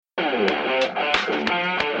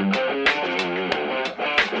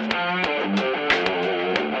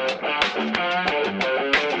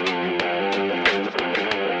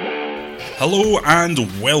Hello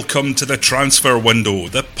and welcome to the Transfer Window,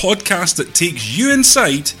 the podcast that takes you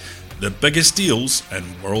inside the biggest deals in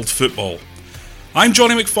world football. I'm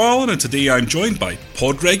Johnny McFarlane and today I'm joined by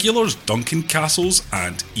pod regulars Duncan Castles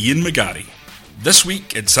and Ian McGarry. This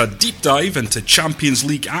week it's a deep dive into Champions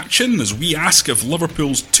League action as we ask if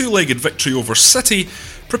Liverpool's two-legged victory over City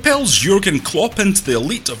propels Jurgen Klopp into the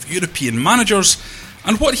elite of European managers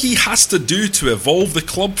and what he has to do to evolve the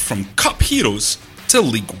club from cup heroes to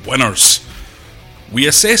league winners. We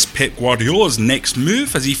assess Pep Guardiola's next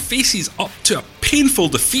move as he faces up to a painful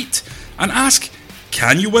defeat and ask,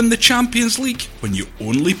 can you win the Champions League when you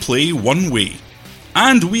only play one way?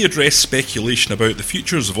 And we address speculation about the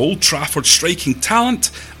futures of Old Trafford striking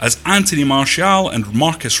talent as Anthony Martial and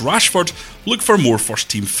Marcus Rashford look for more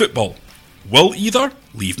first-team football. Will either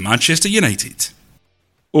leave Manchester United?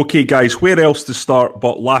 OK guys, where else to start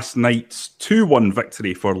but last night's 2-1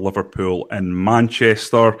 victory for Liverpool in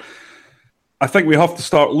Manchester. I think we have to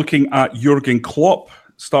start looking at Jurgen Klopp,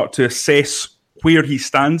 start to assess where he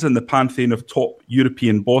stands in the pantheon of top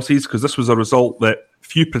European bosses, because this was a result that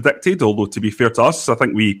few predicted, although to be fair to us, I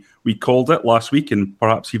think we called it last week and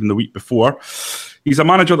perhaps even the week before. He's a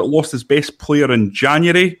manager that lost his best player in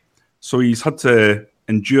January, so he's had to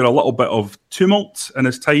endure a little bit of tumult in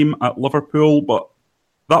his time at Liverpool, but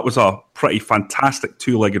that was a pretty fantastic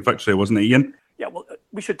two-legged victory, wasn't it, Ian? Yeah, well,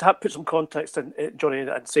 we should put some context in, Johnny,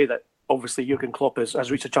 and say that obviously Jurgen Klopp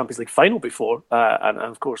has reached a Champions League final before, and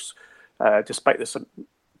of course, despite this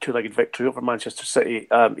two-legged victory over Manchester City,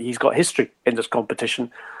 he's got history in this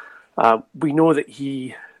competition. We know that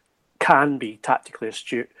he can be tactically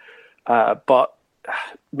astute, but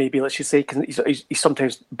maybe, let's just say, he's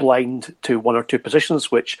sometimes blind to one or two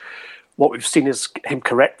positions, which what we've seen is him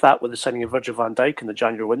correct that with the signing of Virgil van Dijk in the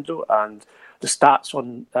January window, and the stats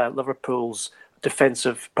on Liverpool's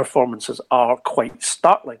defensive performances are quite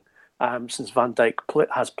startling. Since Van Dijk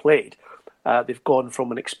has played, they've gone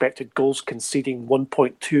from an expected goals conceding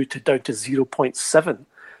 1.2 to down to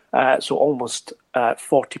 0.7, so almost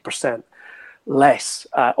 40% less.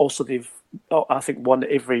 Also, they've I think won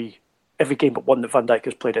every game but one that Van Dijk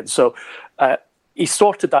has played in. So he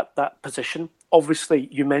sorted that position. Obviously,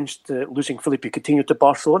 you mentioned losing Philippe Coutinho to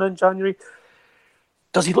Barcelona in January.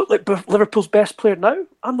 Does he look like Liverpool's best player now?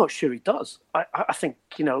 I'm not sure he does. I think,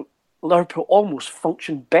 Liverpool almost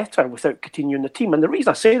function better without Coutinho in the team. And the reason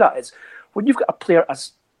I say that is when you've got a player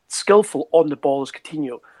as skillful on the ball as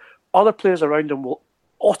Coutinho, other players around him will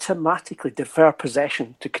automatically defer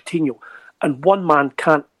possession to Coutinho. And one man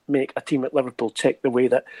can't make a team at Liverpool tick the way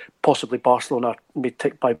that possibly Barcelona are made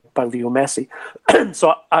tick by Leo Messi.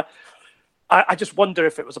 So I just wonder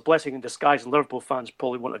if it was a blessing in disguise, and Liverpool fans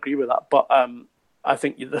probably won't agree with that. But I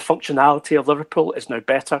think the functionality of Liverpool is now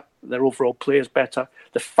better. Their overall play is better.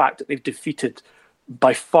 The fact that they've defeated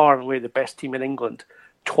by far and away the best team in England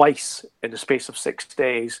twice in the space of 6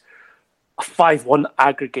 days, a 5-1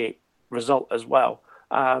 aggregate result as well.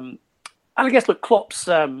 And I guess, look, Klopp's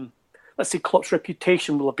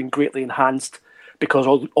reputation will have been greatly enhanced because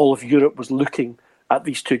all of Europe was looking at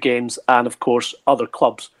these two games, and of course other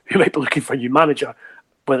clubs who might be looking for a new manager,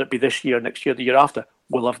 whether it be this year, next year, the year after,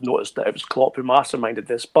 will have noticed that it was Klopp who masterminded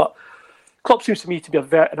this. But Klopp seems to me to be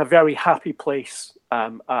in a very happy place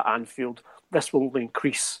at Anfield. This will only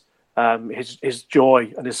increase his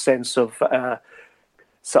joy and his sense of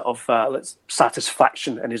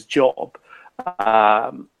satisfaction in his job.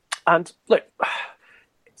 And look,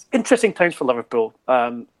 it's interesting times for Liverpool.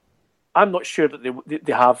 I'm not sure that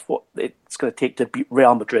they have what it's going to take to beat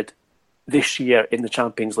Real Madrid this year in the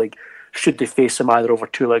Champions League, should they face them either over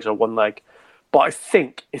two legs or one leg. But I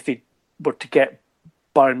think if they were to get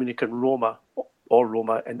Bayern Munich and Roma,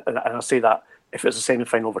 and I say that if it's a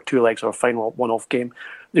semi-final over two legs or a final one-off game,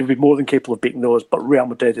 they would be more than capable of beating those. But Real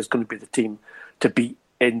Madrid is going to be the team to beat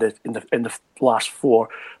in the last four,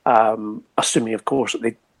 assuming, of course,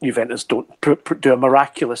 that Juventus don't do a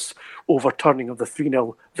miraculous overturning of the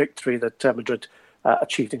 3-0 victory that Madrid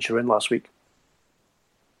achieved in Turin last week.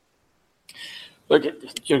 Look,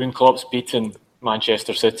 Jurgen Klopp's beaten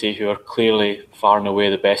Manchester City, who are clearly far and away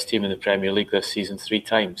the best team in the Premier League this season, 3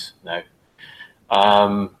 times now.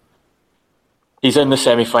 He's in the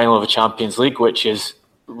semi-final of a Champions League, which is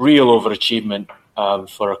real overachievement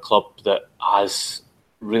for a club that has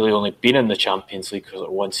really only been in the Champions League for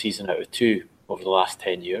 1 season out of 2 over the last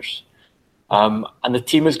 10 years. And the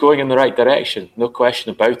team is going in the right direction, no question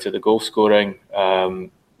about it. The goal scoring,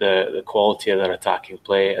 the quality of their attacking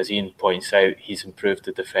play, as Ian points out, he's improved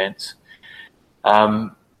the defence.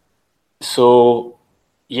 So,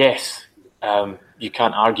 yes, you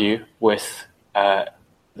can't argue with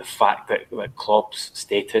the fact that Klopp's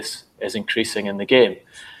status is increasing in the game.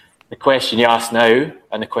 The question you ask now,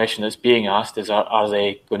 and the question that's being asked, is are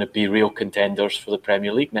they going to be real contenders for the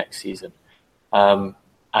Premier League next season?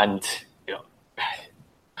 And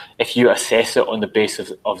if you assess it on the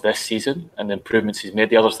basis of this season and the improvements he's made,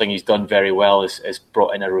 the other thing he's done very well is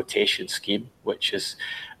brought in a rotation scheme, which is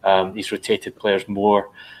he's rotated players more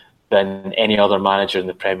than any other manager in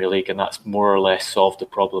the Premier League, and that's more or less solved the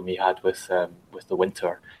problem he had with the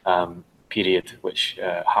winter period, which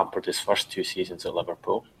hampered his first 2 seasons at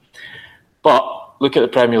Liverpool. But look at the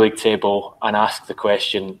Premier League table and ask the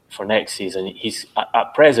question for next season.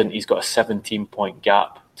 At present he's got a 17-point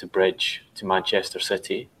gap to bridge to Manchester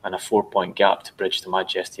City and a 4-point gap to bridge to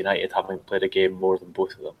Manchester United, having played a game more than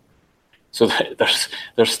both of them. So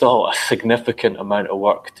there's still a significant amount of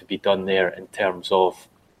work to be done there in terms of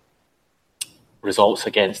results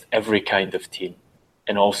against every kind of team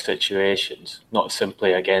in all situations, not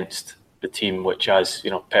simply against the team which, as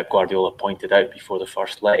Pep Guardiola pointed out before the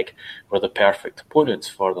first leg, were the perfect opponents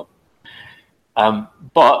for them.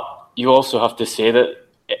 But you also have to say that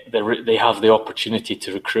they have the opportunity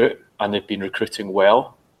to recruit, and they've been recruiting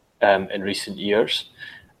well in recent years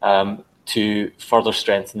to further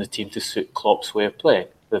strengthen the team to suit Klopp's way of playing.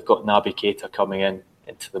 They've got Naby Keita coming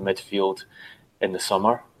into the midfield in the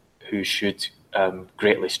summer, who should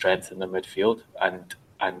greatly strengthen their midfield and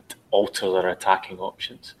alter their attacking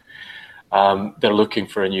options. They're looking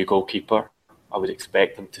for a new goalkeeper. I would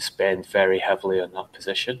expect them to spend very heavily on that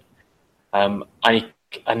position. And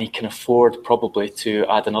he can afford probably to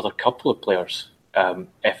add another couple of players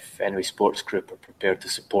if Fenway Sports Group are prepared to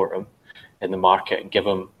support him in the market and give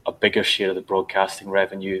him a bigger share of the broadcasting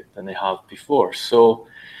revenue than they have before. So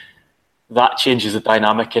that changes the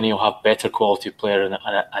dynamic, and he'll have better quality player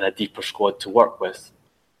and a deeper squad to work with.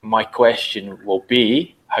 My question will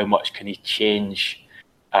be, how much can he change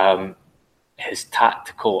his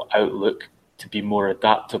tactical outlook to be more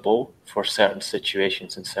adaptable for certain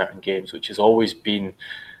situations in certain games, which has always been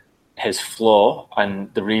his flaw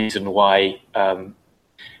and the reason why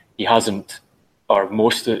he hasn't, or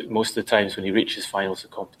most of the times when he reaches finals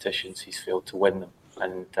of competitions, he's failed to win them.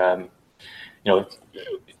 And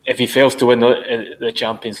if he fails to win the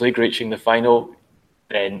Champions League, reaching the final,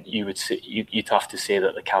 then you'd have to say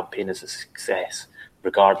that the campaign is a success,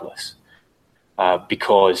 regardless,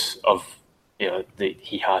 because of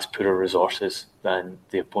he has poorer resources than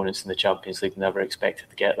the opponents in the Champions League. Never expected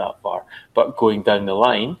to get that far. But going down the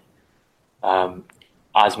line,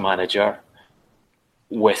 as manager,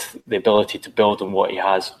 with the ability to build on what he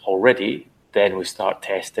has already, then we start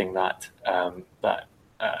testing that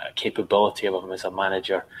capability of him as a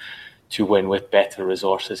manager to win with better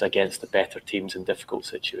resources against the better teams in difficult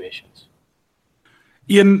situations.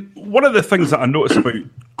 Ian, one of the things that I notice about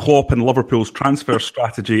Klopp and Liverpool's transfer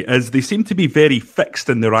strategy is they seem to be very fixed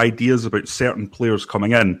in their ideas about certain players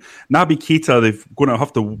coming in. Naby Keita, they're going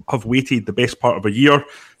to have waited the best part of a year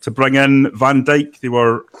to bring in. Van Dijk, they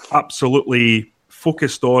were absolutely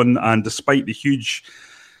focused on, and despite the huge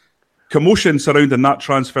commotion surrounding that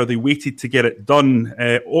transfer, they waited to get it done.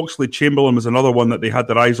 Oxlade-Chamberlain was another one that they had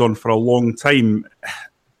their eyes on for a long time.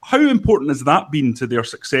 How important has that been to their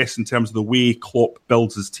success in terms of the way Klopp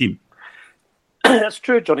builds his team? That's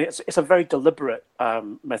true, Johnny. It's a very deliberate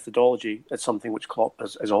methodology. It's something which Klopp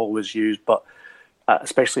has always used, but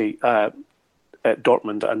especially at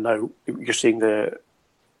Dortmund, and now you're seeing the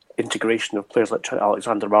integration of players like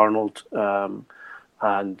Alexander-Arnold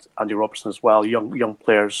and Andy Robertson as well, young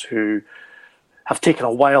players who have taken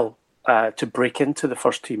a while to break into the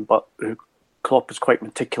first team, but who Klopp is quite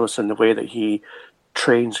meticulous in the way that he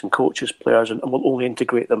trains and coaches players and will only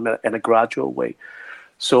integrate them in a gradual way.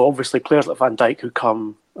 So obviously players like Van Dijk, who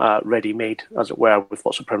come ready-made, as it were, with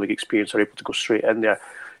lots of Premier League experience, are able to go straight in there.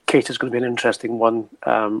 Keita is going to be an interesting one,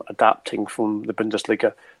 adapting from the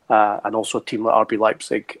Bundesliga and also a team like RB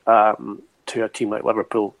Leipzig to a team like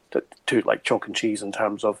Liverpool, to like chalk and cheese in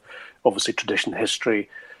terms of obviously tradition, history,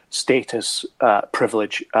 status,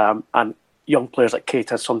 privilege, and young players like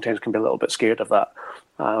Keita sometimes can be a little bit scared of that.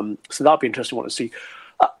 So that'll be interesting one to see.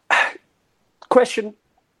 Question,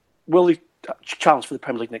 will he challenge for the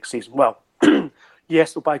Premier League next season? Well,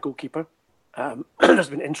 yes, they'll buy a goalkeeper. There's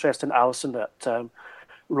been interest in Alisson at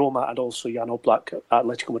Roma and also Jan Oblak at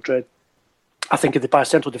Atletico Madrid. I think if they buy a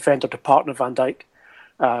central defender to partner Van Dijk,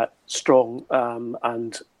 strong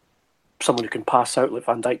and someone who can pass out like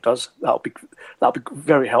Van Dijk does, that'll be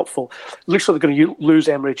very helpful. Looks like they're going to lose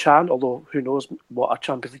Emre Can, although who knows what a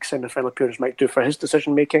Champions League semi-final appearance might do for his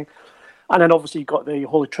decision making. And then obviously you've got the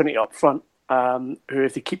Holy Trinity up front, who,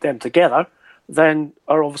 if they keep them together, then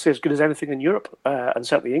are obviously as good as anything in Europe and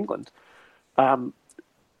certainly England.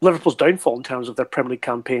 Liverpool's downfall in terms of their Premier League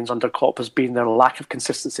campaigns under Klopp has been their lack of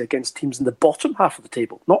consistency against teams in the bottom half of the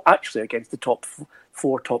table, not actually against the top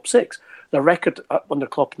four, top six. Their record under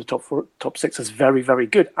Klopp in the top four, top six is very, very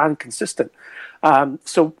good and consistent.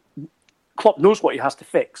 So Klopp knows what he has to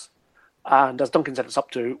fix. And as Duncan said, it's up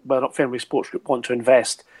to whether or not Fenway Sports Group want to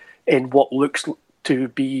invest in what looks to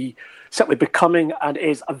be certainly becoming and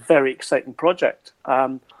is a very exciting project.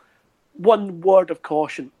 One word of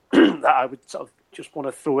caution that I would sort of just want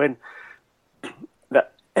to throw in,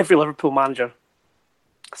 that every Liverpool manager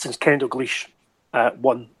since Ken Dalglish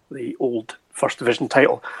won the old First Division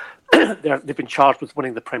title, they've been charged with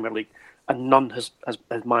winning the Premier League, and none has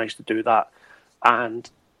managed to do that. And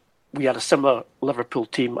we had a similar Liverpool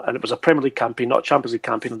team, and it was a Premier League campaign, not a Champions League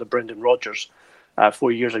campaign, under Brendan Rodgers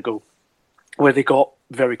 4 years ago, where they got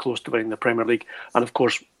very close to winning the Premier League. And of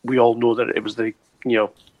course, we all know that it was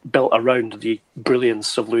built around the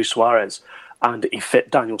brilliance of Luis Suarez and a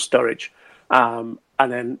fit Daniel Sturridge. And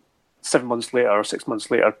then 7 months later or 6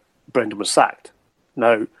 months later, Brendan was sacked.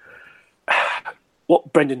 Now,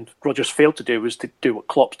 what Brendan Rodgers failed to do was to do what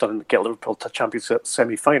Klopp's done and get Liverpool to Champions League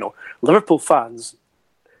semi-final. Liverpool fans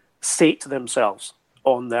sate themselves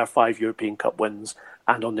on their 5 European Cup wins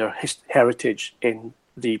and on their heritage in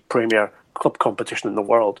the premier club competition in the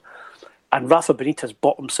world. And Rafa Benitez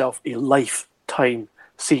bought himself a lifetime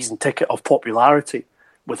season ticket of popularity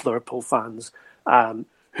with Liverpool fans,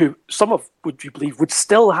 who some of, would you believe, would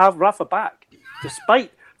still have Rafa back,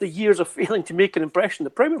 despite the years of failing to make an impression in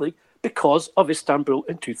the Premier League because of Istanbul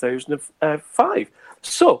in 2005.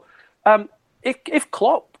 So, if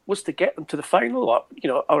Klopp was to get them to the final,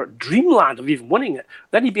 or dreamland of even winning it,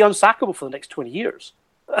 then he'd be unsackable for the next 20 years,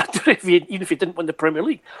 even if he didn't win the Premier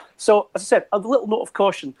League. So, as I said, a little note of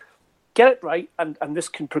caution: get it right, and this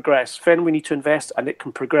can progress. Fenway need to invest, and it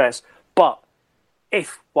can progress. But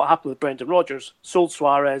if what happened with Brendan Rodgers, sold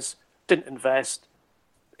Suarez, didn't invest,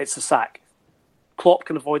 it's a sack. Klopp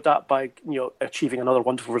can avoid that by achieving another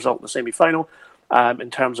wonderful result in the semi-final in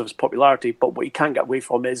terms of his popularity. But what he can't get away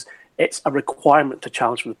from is it's a requirement to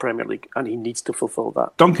challenge for the Premier League, and he needs to fulfil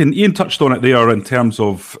that. Duncan, Ian touched on it there in terms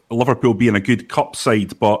of Liverpool being a good cup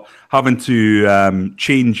side, but having to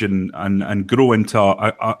change and grow into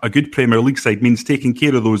a good Premier League side means taking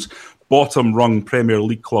care of those bottom-rung Premier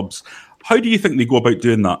League clubs. How do you think they go about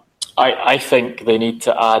doing that? I think they need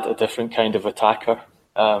to add a different kind of attacker.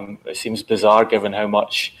 It seems bizarre given how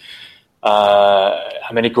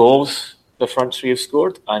many goals the front three have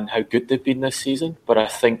scored and how good they've been this season. But I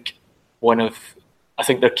think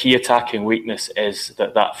their key attacking weakness is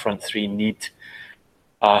that front three need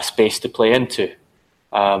space to play into.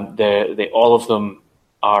 All of them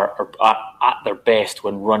are at their best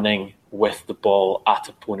when running with the ball at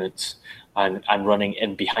opponents and running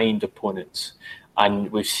in behind opponents.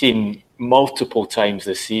 And we've seen multiple times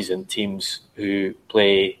this season teams who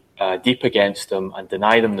play deep against them and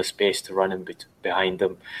deny them the space to run in behind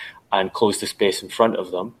them and close the space in front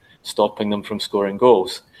of them, stopping them from scoring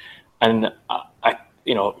goals. And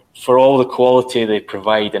for all the quality they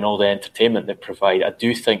provide and all the entertainment they provide, I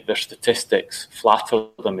do think their statistics flatter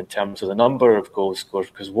them in terms of the number of goals scored,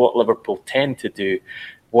 because what Liverpool tend to do,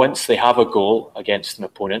 once they have a goal against an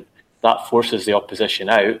opponent, that forces the opposition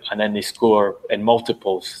out, and then they score in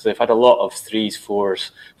multiples. So they've had a lot of 3s, 4s,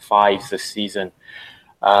 5s this season,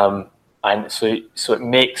 and so it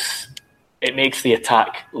makes the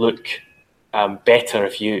attack look better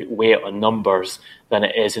if you weigh it on numbers than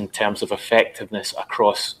it is in terms of effectiveness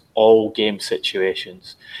across all game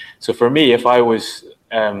situations. So for me, if I was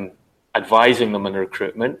advising them in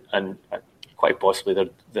recruitment, and quite possibly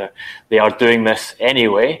they are doing this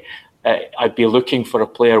anyway, I'd be looking for a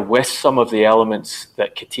player with some of the elements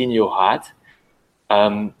that Coutinho had,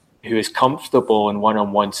 who is comfortable in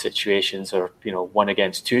one-on-one situations or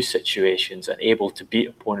 1-against-2 situations and able to beat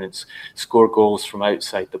opponents, score goals from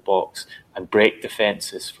outside the box and break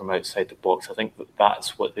defences from outside the box. I think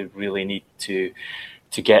that's what they really need to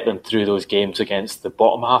get them through those games against the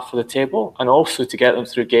bottom half of the table, and also to get them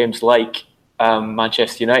through games like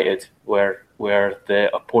Manchester United, where the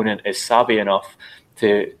opponent is savvy enough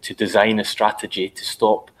to design a strategy to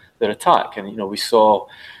stop their attack. And we saw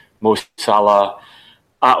Mo Salah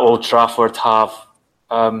at Old Trafford have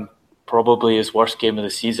probably his worst game of the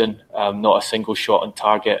season. Not a single shot on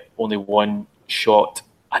target, only one shot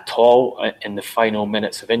at all in the final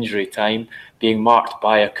minutes of injury time, being marked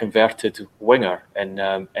by a converted winger in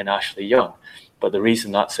Ashley Young. But the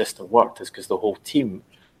reason that system worked is because the whole team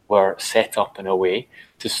were set up in a way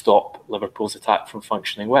to stop Liverpool's attack from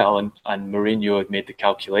functioning well. And Mourinho had made the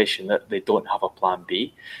calculation that they don't have a plan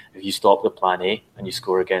B. If you stop the plan A and you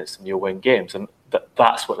score against them, you'll win games. And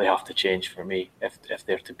that's what they have to change for me if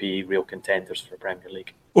they're to be real contenders for the Premier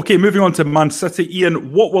League. Okay, moving on to Man City.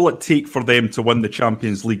 Ian, what will it take for them to win the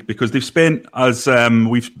Champions League? Because they've spent, as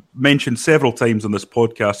we've mentioned several times on this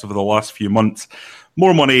podcast over the last few months,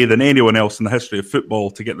 more money than anyone else in the history of football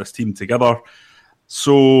to get this team together.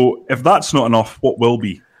 So if that's not enough, what will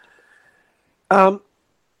be? I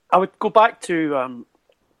would go back to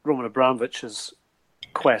Roman Abramovich's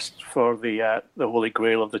quest for the Holy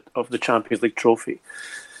Grail of the Champions League trophy.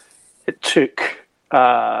 It took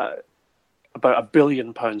about £1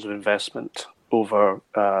 billion of investment over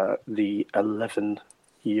the 11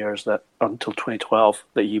 years that until 2012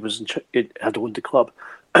 that he was had owned the club,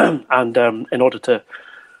 and in order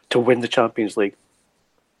to win the Champions League.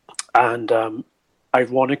 And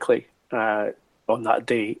ironically, on that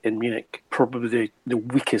day in Munich, probably the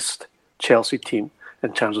weakest Chelsea team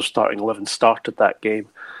in terms of starting 11 started that game,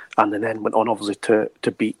 and then went on obviously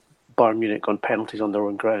to beat Bayern Munich on penalties on their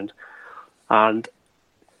own ground. And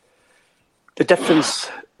the difference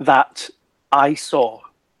that I saw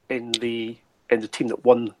in the team that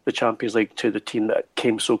won the Champions League to the team that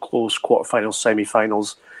came so close, quarterfinals,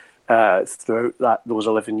 semi-finals, throughout those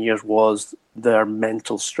 11 years was their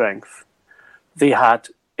mental strength. They had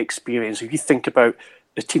experience. If you think about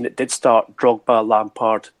the team that did start, Drogba,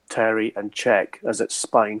 Lampard, Terry and Cech as its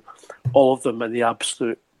spine, all of them in the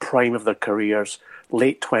absolute prime of their careers,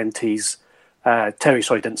 late 20s. Terry,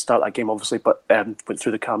 didn't start that game obviously, but went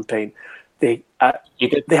through the campaign. He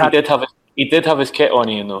did have his kit on,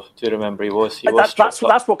 Ian, though. Do you remember? He was that's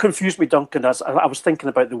what confused me, Duncan. As I was thinking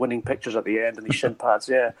about the winning pictures at the end and his shin pads.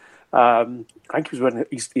 Yeah, I think he was wearing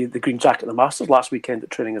the green jacket at the Masters last weekend at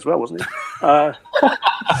training as well, wasn't he?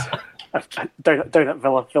 Down at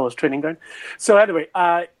Villa's training ground. So anyway,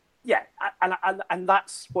 and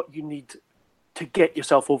that's what you need to get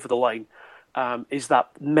yourself over the line. Is that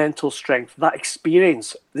mental strength, that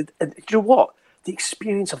experience. And you know what? The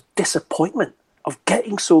experience of disappointment, of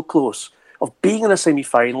getting so close, of being in a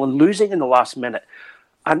semi-final and losing in the last minute,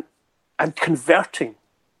 and converting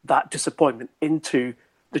that disappointment into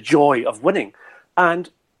the joy of winning. And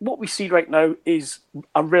what we see right now is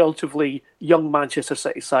a relatively young Manchester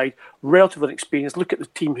City side, relatively inexperienced. Look at the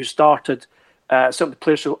team who started, some of the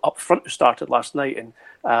players who up front who started last night, and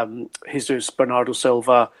Jesus, Bernardo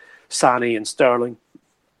Silva, Sané and Sterling.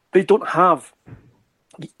 They don't have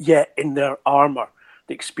yet in their armour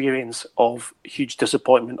the experience of huge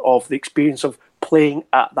disappointment, of the experience of playing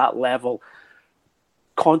at that level,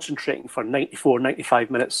 concentrating for 94,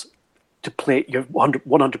 95 minutes to play your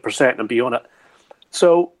 100% and be on it.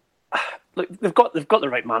 So, look, they've got the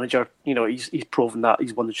right manager. You know, he's proven that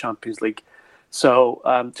he's won the Champions League.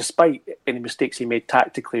 So, despite any mistakes he made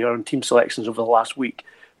tactically or in team selections over the last week,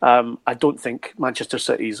 I don't think Manchester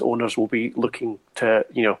City's owners will be looking to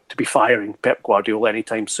be firing Pep Guardiola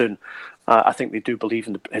anytime soon. I think they do believe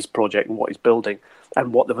in his project and what he's building,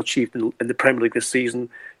 and what they've achieved in the Premier League this season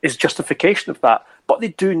is justification of that. But they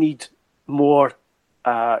do need more,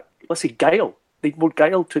 let's say, guile. They need more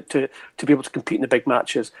guile to be able to compete in the big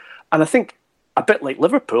matches. And I think a bit like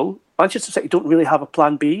Liverpool, Manchester City don't really have a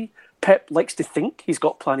plan B. Pep likes to think he's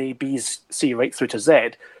got plan A, B, C right through to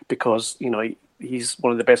Z because he's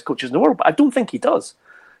one of the best coaches in the world, but I don't think he does.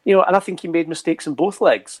 And I think he made mistakes in both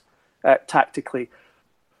legs tactically.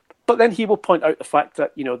 But then he will point out the fact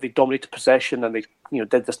that they dominated possession and they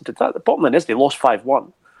did this and did that. The bottom line is they lost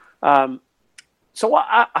 5-1. So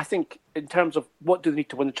I think in terms of what do they need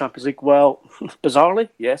to win the Champions League, well, bizarrely,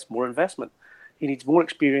 yes, more investment. He needs more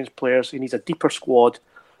experienced players. He needs a deeper squad.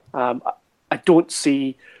 I don't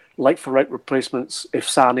see like-for-like replacements if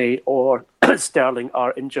Sané or Sterling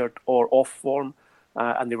are injured or off form,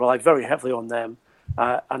 and they rely very heavily on them.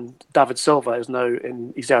 And David Silva is now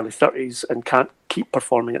in his early 30s and can't keep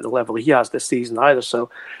performing at the level he has this season either. So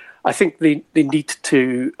I think they need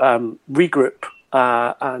to regroup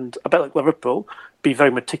and, a bit like Liverpool, be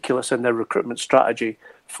very meticulous in their recruitment strategy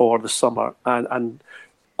for the summer. And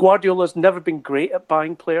Guardiola's never been great at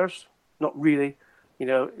buying players, not really.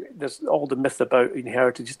 There's all the myth about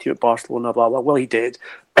inherited his team at Barcelona, blah, blah. Well, he did.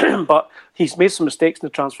 But he's made some mistakes in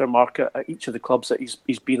the transfer market at each of the clubs that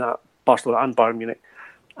he's been at, Barcelona and Bayern Munich.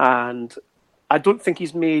 And I don't think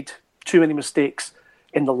he's made too many mistakes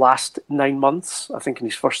in the last 9 months. I think in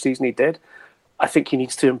his first season he did. I think he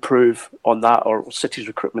needs to improve on that, or City's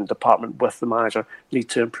recruitment department with the manager need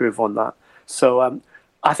to improve on that. So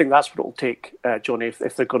I think that's what it'll take, Johnny,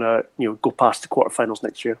 if they're going to go past the quarterfinals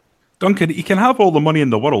next year. Duncan, you can have all the money in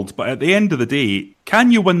the world, but at the end of the day, can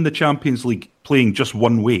you win the Champions League playing just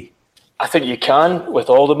one way? I think you can with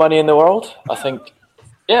all the money in the world. I think,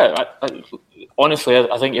 honestly,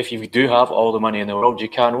 I think if you do have all the money in the world, you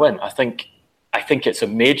can win. I think I think it's a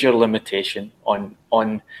major limitation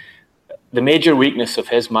on the major weakness of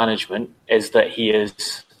his management is that he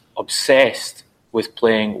is obsessed with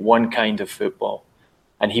playing one kind of football,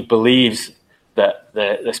 and he believes that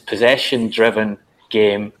this possession-driven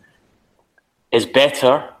game is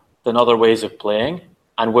better than other ways of playing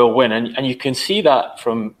and will win. And you can see that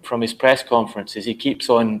from his press conferences. He keeps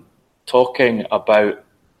on talking about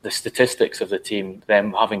the statistics of the team,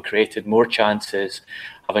 them having created more chances,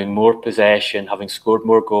 having more possession, having scored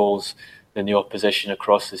more goals than the opposition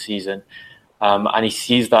across the season. And he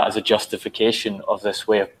sees that as a justification of this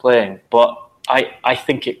way of playing. But I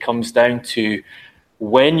think it comes down to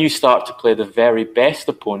when you start to play the very best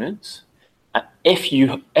opponents, and if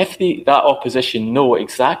that opposition know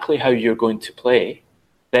exactly how you're going to play,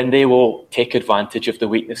 then they will take advantage of the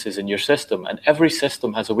weaknesses in your system. And every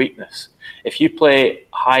system has a weakness. If you play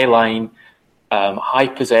high line, high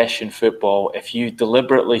possession football, if you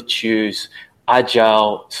deliberately choose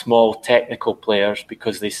agile, small, technical players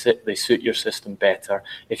because they suit your system better,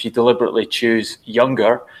 if you deliberately choose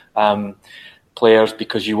younger players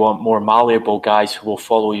because you want more malleable guys who will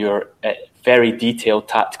follow your very detailed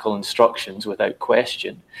tactical instructions without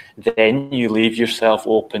question, then you leave yourself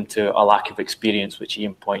open to a lack of experience, which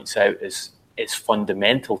Ian points out is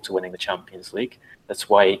fundamental to winning the Champions League. That's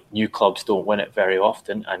why new clubs don't win it very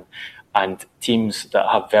often, and teams that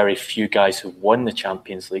have very few guys who've won the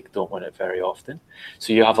Champions League don't win it very often.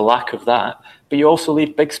 So you have a lack of that, but you also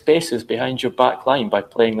leave big spaces behind your back line by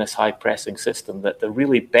playing this high-pressing system that the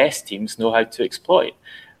really best teams know how to exploit.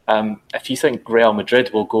 If you think Real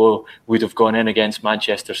Madrid would have gone in against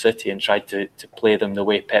Manchester City and tried to play them the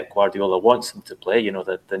way Pep Guardiola wants them to play,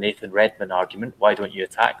 the Nathan Redmond argument, why don't you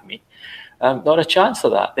attack me? Not a chance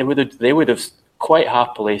of that. They would have quite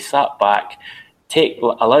happily sat back,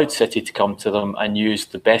 allowed City to come to them and use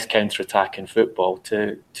the best counter-attack in football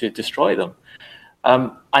to destroy them.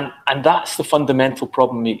 And that's the fundamental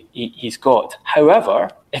problem he's got. However,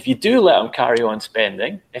 if you do let him carry on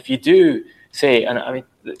spending, if you do say, and I mean,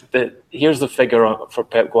 here's the figure for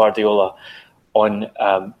Pep Guardiola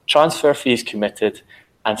on transfer fees committed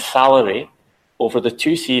and salary over the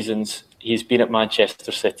 2 seasons he's been at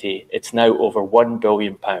Manchester City. It's now over £1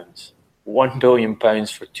 billion. £1 billion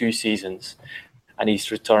for 2 seasons, and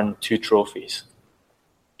he's returned 2 trophies.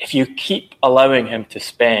 If you keep allowing him to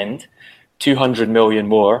spend 200 million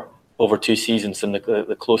more over 2 seasons than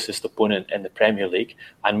the closest opponent in the Premier League,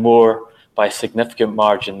 and more by a significant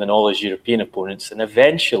margin than all his European opponents, and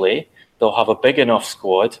eventually they'll have a big enough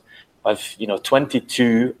squad of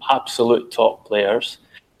 22 absolute top players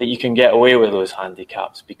that you can get away with those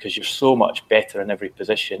handicaps because you're so much better in every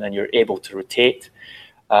position and you're able to rotate,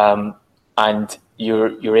 and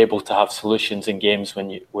you're able to have solutions in games when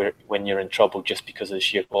you're in trouble just because of the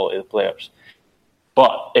sheer quality of the players.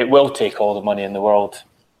 But it will take all the money in the world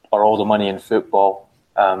or all the money in football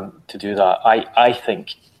to do that. I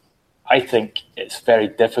think it's very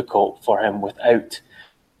difficult for him without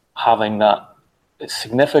having that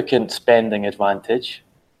significant spending advantage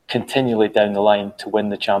continually down the line to win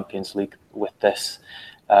the Champions League with this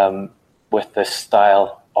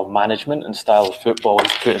style of management and style of football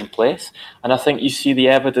he's put in place. And I think you see the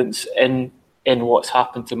evidence in what's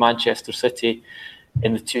happened to Manchester City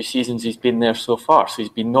in the 2 seasons he's been there so far. So he's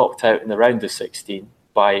been knocked out in the round of 16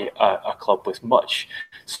 by a club with much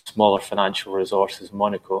smaller financial resources,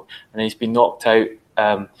 Monaco, and he's been knocked out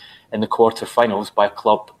in the quarter-finals by a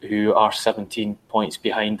club who are 17 points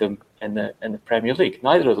behind him in the Premier League.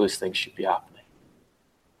 Neither of those things should be happening.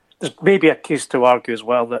 There's maybe a case to argue as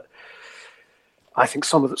well that I think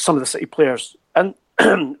some of the City players and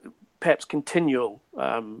Pep's continual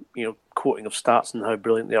quoting of stats and how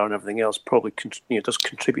brilliant they are and everything else probably does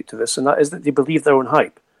contribute to this, and that is that they believe their own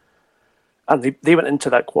hype. And they went into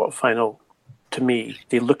that quarter-final, to me,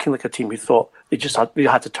 they looking like a team who thought they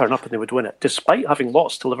had to turn up and they would win it. Despite having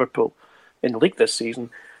lost to Liverpool in the league this season,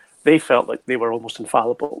 they felt like they were almost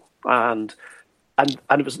infallible. And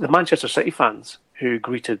it was the Manchester City fans who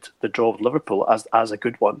greeted the draw with Liverpool as a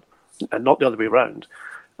good one, and not the other way around.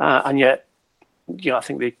 And yet, I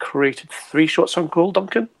think they created 3 shots on goal,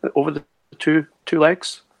 Duncan, over the two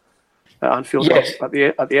legs at Anfield, yes, at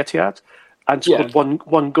the Etihad. And scored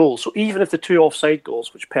one goal. So even if the 2 offside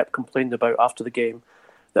goals, which Pep complained about after the game,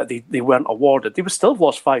 that they weren't awarded, they would still have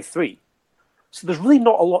lost 5-3. So there's really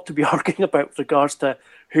not a lot to be arguing about with regards to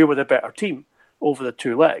who were the better team over the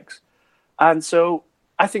 2 legs. And so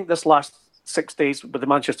I think this last 6 days with the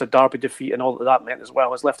Manchester Derby defeat and all that meant as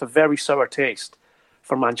well has left a very sour taste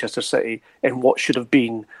for Manchester City in what should have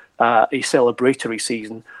been a celebratory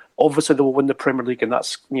season. Obviously they will win the Premier League, and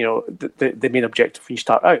that's the main objective when you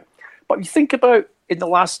start out. But you think about in the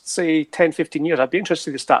last, say, 10, 15 years, I'd be interested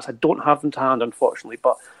in the stats. I don't have them to hand, unfortunately,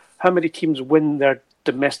 but how many teams win their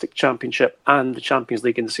domestic championship and the Champions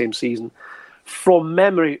League in the same season? From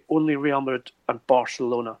memory, only Real Madrid and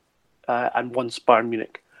Barcelona, and once Bayern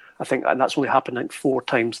Munich. I think, and that's only happened like 4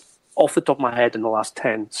 times off the top of my head in the last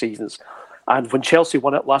 10 seasons. And when Chelsea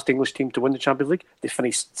won it, last English team to win the Champions League, they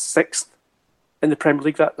finished 6th in the Premier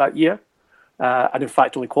League that year. And in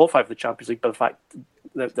fact, only qualified for the Champions League by the fact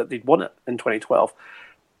that they'd won it in 2012.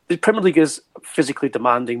 The Premier League is physically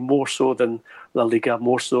demanding, more so than La Liga,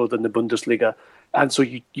 more so than the Bundesliga. And so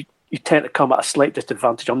you tend to come at a slight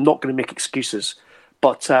disadvantage. I'm not going to make excuses,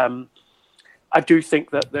 but I do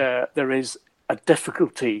think that there is a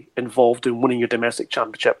difficulty involved in winning your domestic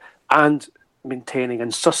championship and maintaining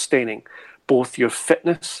and sustaining both your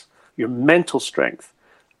fitness, your mental strength,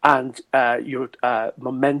 and your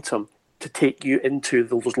momentum to take you into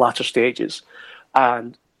those latter stages.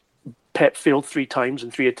 And Pep failed 3 times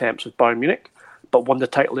in 3 attempts with Bayern Munich, but won the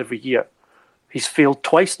title every year. He's failed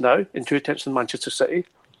twice now in 2 attempts in Manchester City,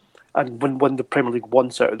 and won the Premier League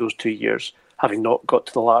once out of those 2 years, having not got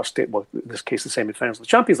to the latter stage, well, in this case, the semi-finals of the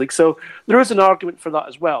Champions League. So there is an argument for that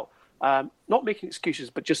as well. Not making excuses,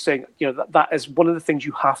 but just saying, that is one of the things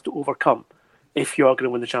you have to overcome if you are going to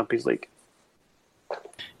win the Champions League.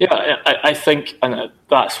 Yeah, I think, and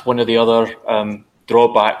that's one of the other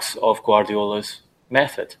drawbacks of Guardiola's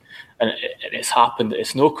method. And it's happened.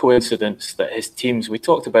 It's no coincidence that his teams, we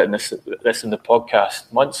talked about this in the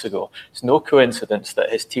podcast months ago, it's no coincidence that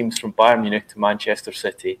his teams from Bayern Munich to Manchester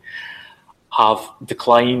City have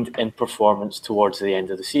declined in performance towards the end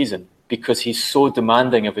of the season, because he's so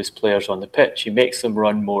demanding of his players on the pitch. He makes them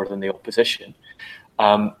run more than the opposition.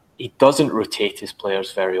 He doesn't rotate his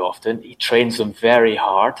players very often. He trains them very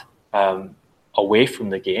hard away from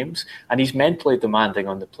the games, and he's mentally demanding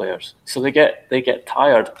on the players. So they get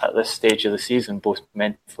tired at this stage of the season, both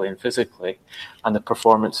mentally and physically, and the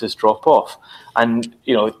performances drop off. And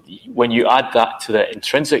when you add that to the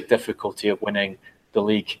intrinsic difficulty of winning the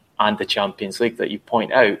league and the Champions League that you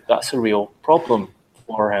point out, that's a real problem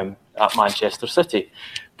for him at Manchester City.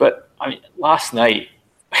 But I mean, last night,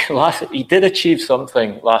 he did achieve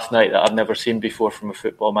something last night that I've never seen before from a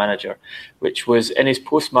football manager, which was in his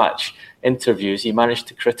post-match interviews, he managed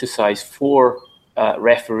to criticise 4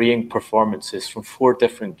 refereeing performances from 4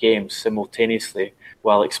 different games simultaneously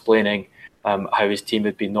while explaining how his team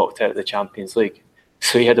had been knocked out of the Champions League.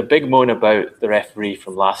 So he had a big moan about the referee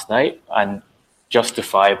from last night, and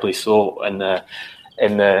justifiably so in the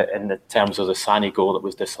terms of the Sané goal that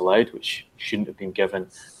was disallowed, which shouldn't have been given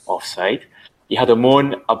offside. He had a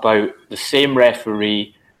moan about the same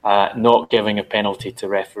referee not giving a penalty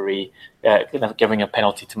to giving a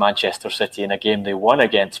penalty to Manchester City in a game they won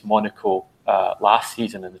against Monaco last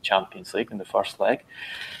season in the Champions League in the first leg.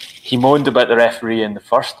 He moaned about the referee in the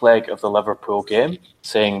first leg of the Liverpool game,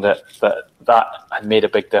 saying that had made a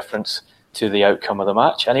big difference to the outcome of the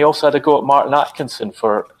match. And he also had a go at Martin Atkinson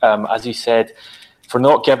for, as he said, for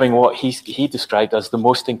not giving what he described as the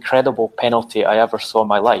most incredible penalty I ever saw in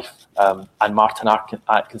my life. And Martin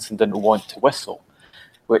Atkinson didn't want to whistle,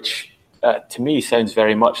 which to me sounds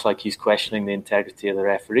very much like he's questioning the integrity of the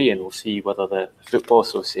referee, and we'll see whether the Football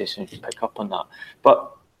Association can pick up on that.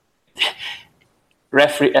 But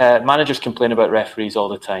managers complain about referees all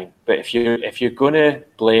the time, but if you're going to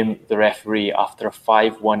blame the referee after a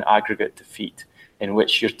 5-1 aggregate defeat in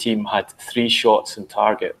which your team had 3 shots on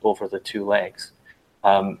target over the 2 legs,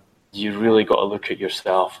 you really got to look at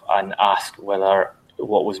yourself and ask whether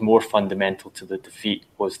what was more fundamental to the defeat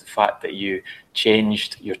was the fact that you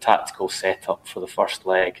changed your tactical setup for the first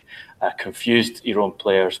leg, confused your own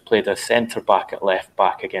players, played a centre-back at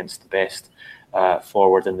left-back against the best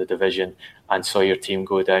forward in the division, and saw your team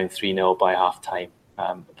go down 3-0 by half-time.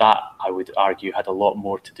 That, I would argue, had a lot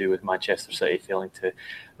more to do with Manchester City failing to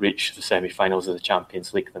reach the semi-finals of the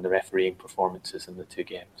Champions League than the refereeing performances in the 2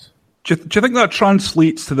 games. Do you think that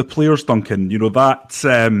translates to the players, Duncan?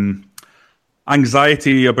 That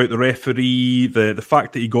anxiety about the referee, the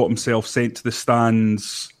fact that he got himself sent to the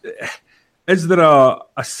stands. Is there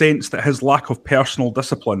a sense that his lack of personal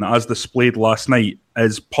discipline, as displayed last night,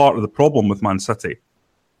 is part of the problem with Man City?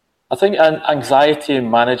 I think anxiety in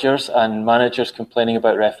managers and managers complaining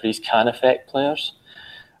about referees can affect players.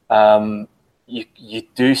 You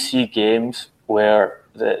do see games where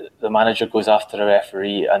the manager goes after a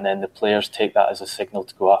referee, and then the players take that as a signal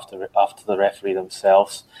to go after the referee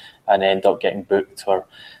themselves, and end up getting booked or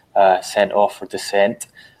sent off for dissent.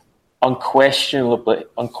 Unquestionably,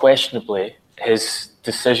 his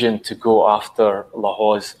decision to go after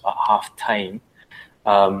Lahoz at half-time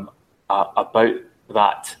about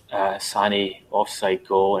that Sané offside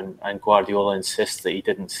goal, and Guardiola insists that he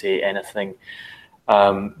didn't say anything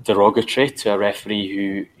derogatory to a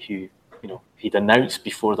referee who he'd announced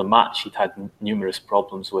before the match he'd had numerous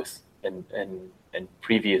problems with in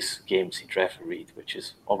previous games he'd refereed, which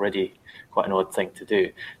is already quite an odd thing to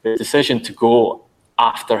do. The decision to go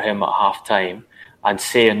after him at half-time and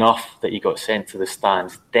say enough that he got sent to the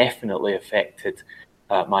stands definitely affected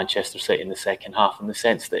Manchester City in the second half, in the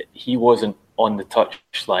sense that he wasn't on the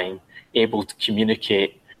touchline able to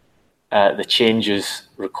communicate the changes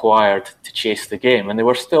required to chase the game. And they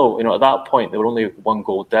were still, at that point, they were only 1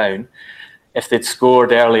 goal down. If they'd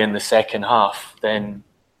scored early in the second half, then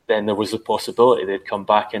there was a possibility they'd come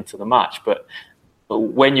back into the match. But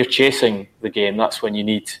when you're chasing the game, that's when you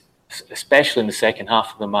need, especially in the second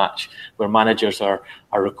half of the match, where managers are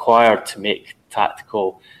required to make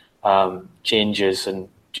tactical changes and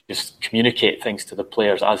just communicate things to the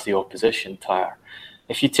players as the opposition tire.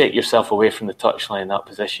 If you take yourself away from the touchline in that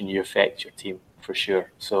position, you affect your team for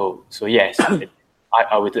sure. So yes,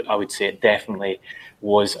 I would say it definitely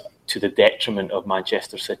was to the detriment of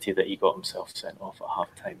Manchester City that he got himself sent off at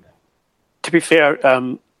half-time now. To be fair,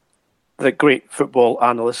 the great football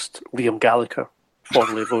analyst Liam Gallagher,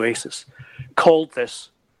 formerly of Oasis, called this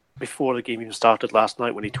before the game even started last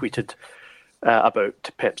night when he tweeted about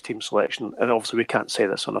Pep's team selection. And obviously we can't say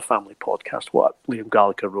this on a family podcast, what Liam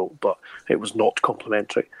Gallagher wrote, but it was not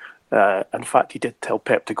complimentary. In fact, he did tell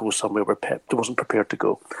Pep to go somewhere where Pep wasn't prepared to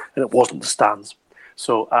go, and it wasn't the stands.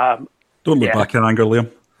 So don't look back in anger,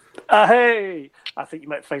 Liam. Hey, I think you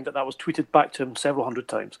might find that was tweeted back to him several hundred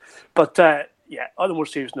times. But on a more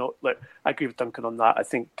serious note, look, I agree with Duncan on that. I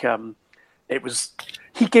think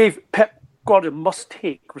he gave Pep Guardiola must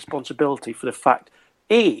take responsibility for the fact,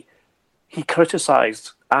 A, he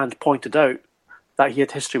criticised and pointed out that he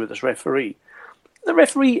had history with this referee. The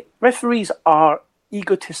referees are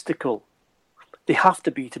egotistical. They have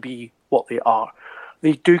to be what they are.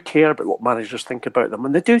 They do care about what managers think about them,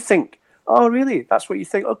 and they do think, oh, really? That's what you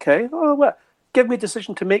think? Okay. Oh, well, give me a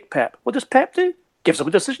decision to make, Pep. What does Pep do? Gives them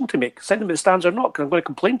a decision to make. Send them to the stands or not, because I'm going to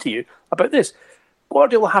complain to you about this.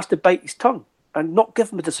 Guardiola has to bite his tongue and not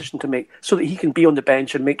give him a decision to make so that he can be on the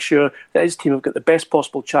bench and make sure that his team have got the best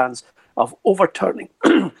possible chance of overturning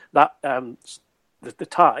that the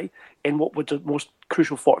tie in what was the most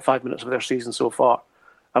crucial 45 minutes of their season so far.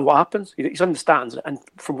 And what happens? He's on the stands, and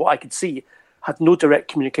from what I could see, had no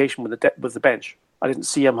direct communication with the bench. I didn't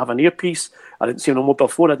see him have an earpiece. I didn't see him on a mobile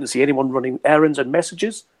phone. I didn't see anyone running errands and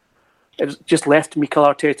messages. It was just left Mikel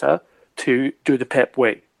Arteta to do the Pep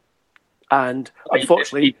way. And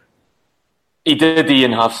unfortunately, he did,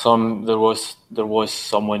 Ian, have some. There was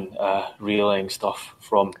someone relaying stuff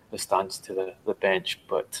from the stands to the bench,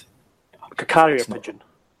 but a carrier pigeon.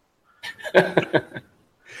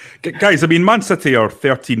 Guys, I mean, Man City are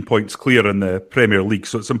 13 points clear in the Premier League,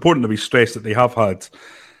 so it's important that we stress that they have had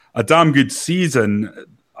a damn good season.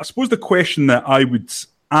 I suppose the question that I would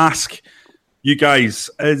ask you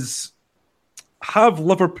guys is, have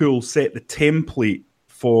Liverpool set the template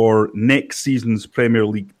for next season's Premier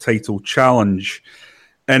League title challenge,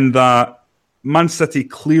 in that Man City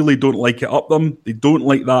clearly don't like it up them? They don't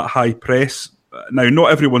like that high press. Now,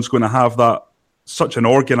 not everyone's going to have that, such an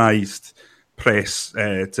organised press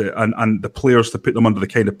and the players to put them under the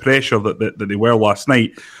kind of pressure that they were last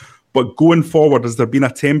night. But going forward, has there been a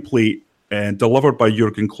template delivered by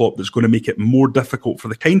Jurgen Klopp that's going to make it more difficult for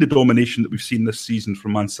the kind of domination that we've seen this season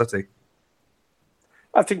from Man City?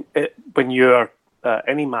 I think when you're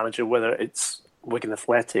any manager, whether it's Wigan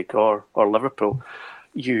Athletic or Liverpool,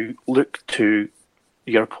 you look to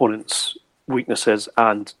your opponent's weaknesses,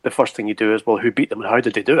 and the first thing you do is, well, who beat them and how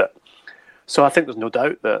did they do it? So I think there's no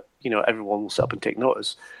doubt that everyone will sit up and take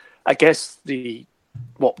notice. I guess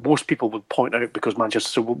what most people would point out, because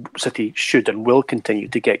Manchester City should and will continue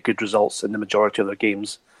to get good results in the majority of their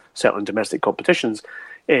games, certainly in domestic competitions,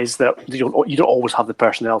 is that you don't always have the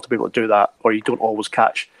personnel to be able to do that, or you don't always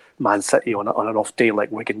catch Man City on an off day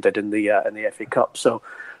like Wigan did in the FA Cup. So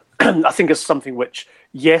I think it's something which,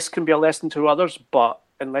 yes, can be a lesson to others, but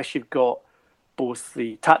unless you've got both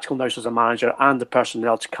the tactical nous as a manager and the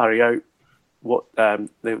personnel to carry out what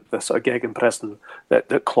the sort of gegenpressing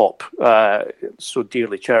that Klopp so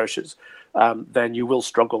dearly cherishes, then you will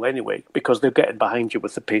struggle anyway, because they're getting behind you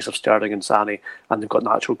with the pace of Sterling and Sané, and they've got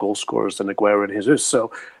natural goal scorers in Aguero and Jesus.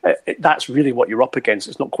 So that's really what you're up against.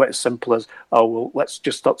 It's not quite as simple as, oh, well, let's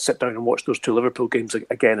just sit down and watch those 2 Liverpool games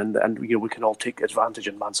again, and we can all take advantage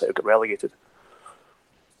and Man City get relegated.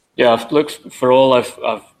 Yeah, look, for all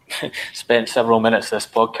I've spent several minutes this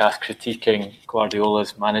podcast critiquing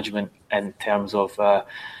Guardiola's management in terms of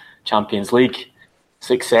Champions League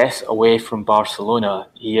success away from Barcelona.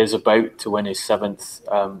 He is about to win his 7th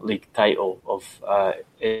league title of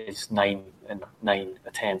his 9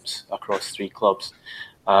 attempts across 3 clubs,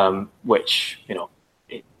 which,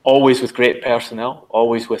 always with great personnel,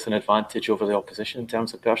 always with an advantage over the opposition in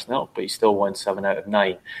terms of personnel, but he still won 7 out of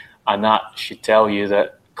 9. And that should tell you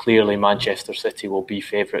that clearly Manchester City will be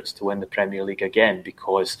favourites to win the Premier League again,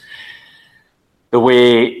 because the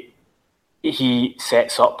way he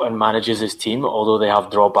sets up and manages his team, although they have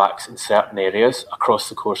drawbacks in certain areas across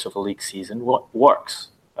the course of a league season, works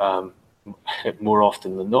more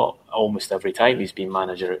often than not. Almost every time he's been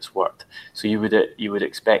manager, it's worked. So you would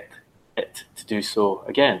expect it to do so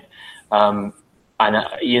again. And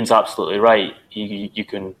Ian's absolutely right. You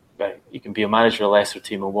can be a manager of a lesser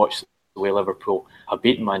team and watch the way Liverpool have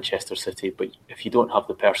beaten Manchester City, but if you don't have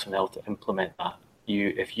the personnel to implement that,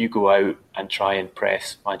 if you go out and try and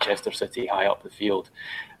press Manchester City high up the field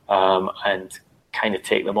and kind of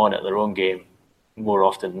take them on at their own game, more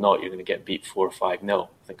often than not, you're going to get beat 4 or 5-0. I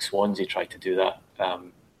think Swansea tried to do that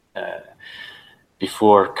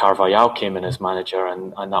before Carvalhal came in as manager,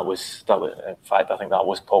 and that was in fact, I think that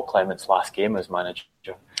was Paul Clement's last game as manager.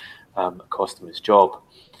 It cost him his job.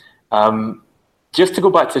 Just to go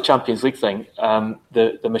back to the Champions League thing,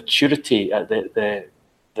 the maturity,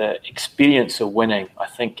 the experience of winning, I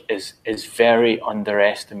think, is very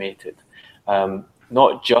underestimated.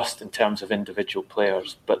 Not just in terms of individual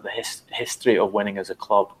players, but the history of winning as a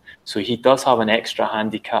club. So he does have an extra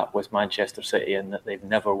handicap with Manchester City in that they've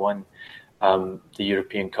never won the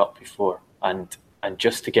European Cup before. And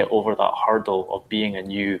just to get over that hurdle of being a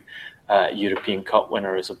new European Cup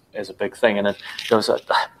winner is a big thing. And there was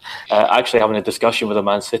actually having a discussion with a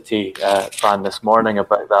Man City fan this morning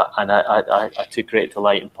about that, and I took great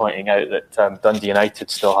delight in pointing out that Dundee United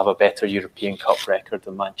still have a better European Cup record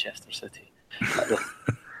than Manchester City.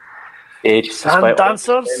 Sand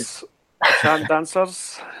dancers.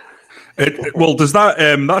 Well, does that?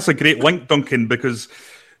 That's a great link, Duncan, because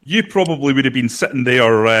you probably would have been sitting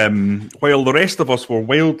there while the rest of us were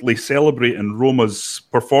wildly celebrating Roma's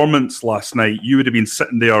performance last night. You would have been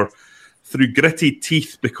sitting there through gritted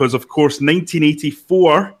teeth because, of course,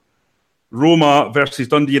 1984, Roma versus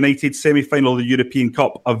Dundee United semi-final of the European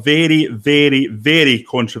Cup, a very, very, very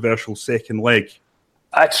controversial second leg.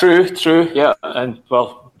 True, yeah. And,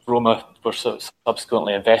 well, Roma were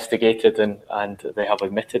subsequently investigated and they have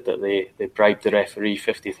admitted that they bribed the referee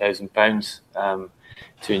 £50,000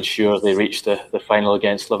 to ensure they reached the final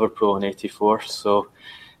against Liverpool in '84. So,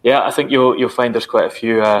 yeah, I think you'll find there's quite a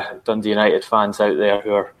few Dundee United fans out there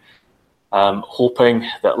who are hoping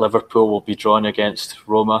that Liverpool will be drawn against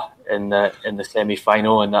Roma in the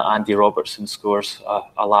semi-final, and that Andy Robertson scores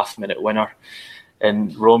a last-minute winner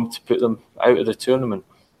in Rome to put them out of the tournament.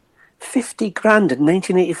 50 grand in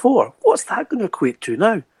 1984. What's that going to equate to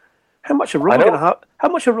now? How much are Roma going to have? How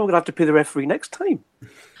much are Roma going to have to pay the referee next time?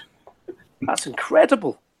 That's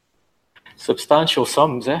incredible. Substantial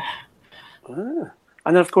sums, eh? And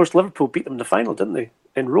then, of course, Liverpool beat them in the final, didn't they?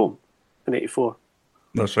 In Rome in '84.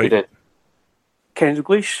 That's right. They did. Ken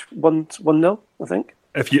Dalglish 1-0, I think.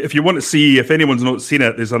 If you want to see, if anyone's not seen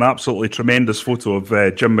it, there's an absolutely tremendous photo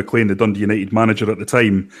of Jim McLean, the Dundee United manager at the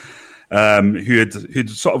time, who'd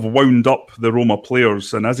sort of wound up the Roma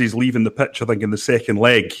players, and as he's leaving the pitch, I think in the second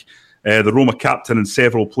leg, the Roma captain and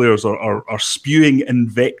several players are spewing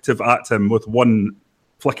invective at him, with one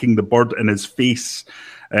flicking the bird in his face.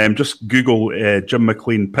 Just Google Jim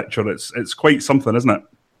McLean picture. It's quite something, isn't it?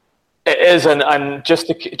 It is, and just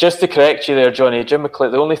to correct you there, Johnny, Jim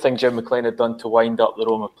McLean, the only thing Jim McLean had done to wind up the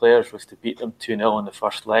Roma players was to beat them 2-0 in the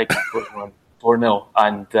first leg, 4-0.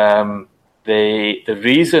 And the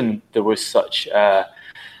reason there was such an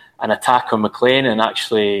attack on McLean, and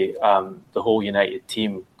actually the whole United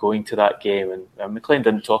team going to that game, and McLean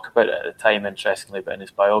didn't talk about it at the time, interestingly, but in his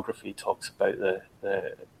biography he talks about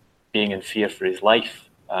the being in fear for his life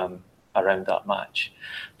around that match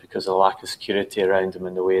because of the lack of security around him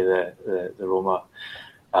and the way the Roma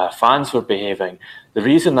fans were behaving. The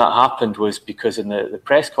reason that happened was because in the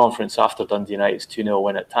press conference after Dundee United's 2-0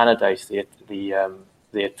 win at Tannadice,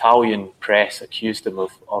 the Italian press accused him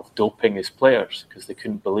of doping his players because they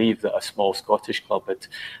couldn't believe that a small Scottish club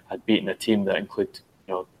had beaten a team that included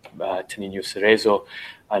Toninho Cerezo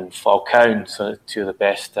and Falcao, so two of the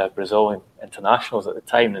best Brazilian internationals at the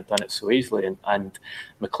time, had done it so easily. And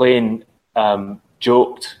McLean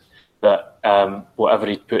joked that whatever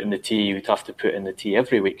he'd put in the tea, he would have to put in the tea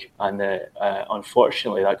every week. And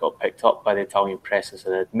unfortunately, that got picked up by the Italian press as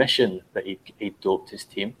an admission that he'd doped his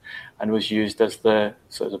team, and was used as the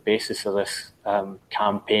sort of the basis of this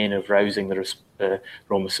campaign of rousing the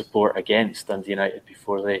Roma support against Dundee United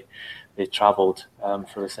before they they travelled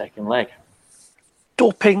for the second leg.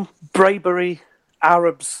 Doping, bribery,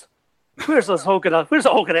 Arabs. Where's it all going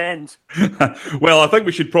to end? Well, I think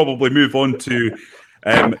we should probably move on to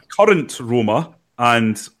current Roma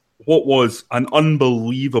and what was an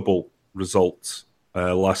unbelievable result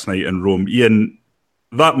last night in Rome. Ian,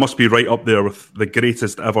 that must be right up there with the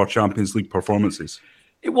greatest ever Champions League performances.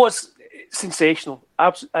 It was sensational,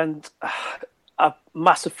 and a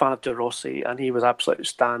massive fan of De Rossi, and he was absolutely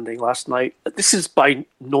outstanding last night. This is by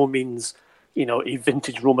no means, a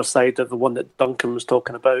vintage Roma side of the one that Duncan was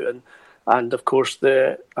talking about, and of course,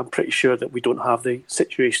 I'm pretty sure that we don't have the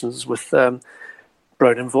situations with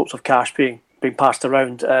brown envelopes of cash being passed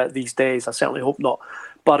around these days. I certainly hope not.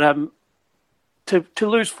 But to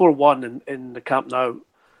lose 4-1 in the Camp Nou,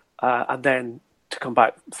 and then to come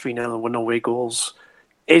back 3-0 and win away goals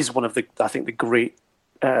is one of the great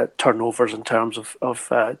turnovers in terms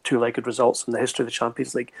of two-legged results in the history of the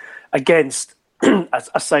Champions League against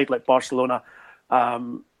a side like Barcelona,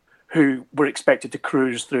 who were expected to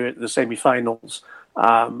cruise through the semi-finals.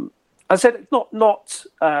 I said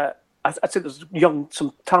I'd say there's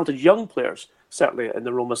some talented young players certainly in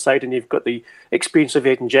the Roma side, and you've got the experience of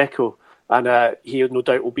Edin Dzeko, and he no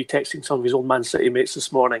doubt will be texting some of his old Man City mates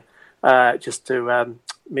this morning just to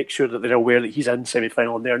make sure that they're aware that he's in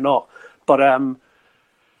semi-final and they're not. But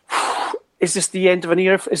is this the end of an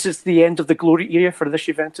era? Is this the end of the glory era for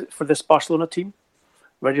this Barcelona team?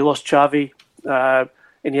 Already lost Xavi.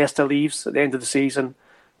 Iniesta leaves at the end of the season.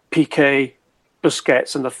 Piqué,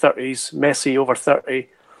 Busquets in their 30s. Messi over 30.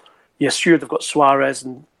 Yes, sure, they've got Suarez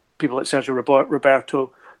and people like Sergio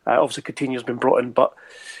Roberto. Obviously, Coutinho's been brought in. But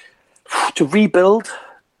to rebuild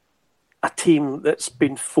a team that's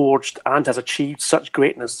been forged and has achieved such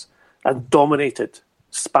greatness and dominated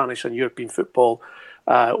Spanish and European football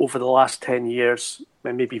over the last 10 years,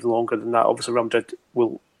 and maybe even longer than that. Obviously, Real Madrid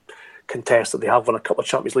will contest that they have won a couple of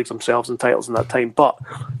Champions Leagues themselves and titles in that time. But,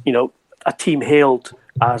 a team hailed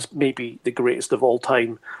as maybe the greatest of all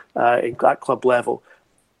time at club level.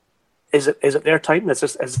 Is it their time? Is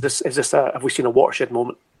this have we seen a watershed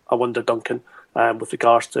moment? I wonder, Duncan, with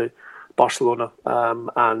regards to Barcelona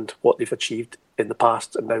and what they've achieved in the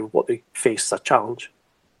past and now what they face as a challenge.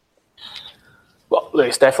 Well,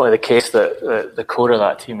 it's definitely the case that the core of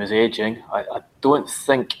that team is ageing. I don't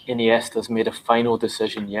think Iniesta's made a final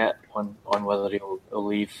decision yet on whether he'll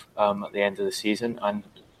leave at the end of the season, and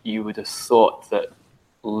you would have thought that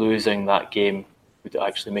losing that game would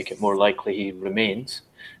actually make it more likely he remains,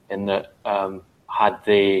 in that had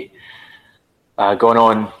they gone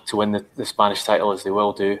on to win the Spanish title, as they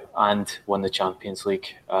will do, and won the Champions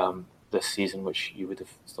League this season, which you would have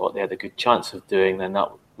thought they had a good chance of doing, then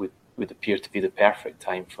that would appear to be the perfect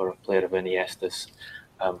time for a player of Iniesta's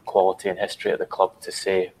quality and history at the club to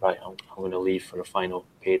say, right, I'm going to leave for a final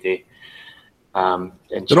payday.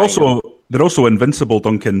 They're also invincible,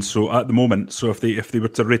 Duncan. So at the moment, so if they were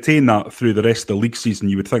to retain that through the rest of the league season,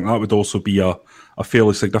 you would think that would also be a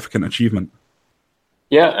fairly significant achievement.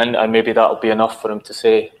 Yeah, and maybe that'll be enough for him to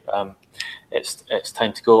say it's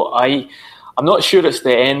time to go. I'm not sure it's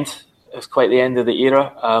the end. It's quite the end of the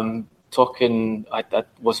era. I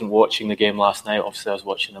wasn't watching the game last night. Obviously, I was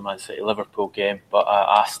watching the Man City Liverpool game. But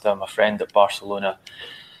I asked a friend at Barcelona,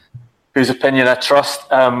 whose opinion I trust,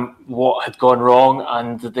 what had gone wrong,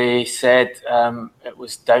 and they said it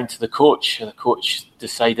was down to the coach. The coach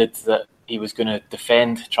decided that he was going to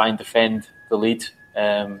try and defend the lead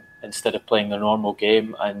instead of playing the normal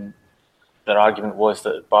game, and their argument was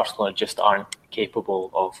that Barcelona just aren't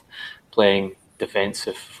capable of playing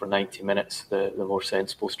defensive for 90 minutes. The more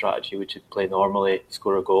sensible strategy would be play normally,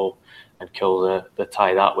 score a goal, and kill the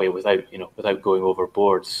tie that way without going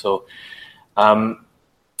overboard. So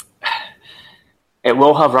it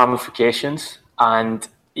will have ramifications, and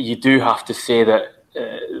you do have to say that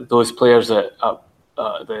those players that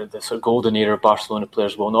the sort of golden era Barcelona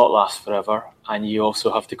players will not last forever, and you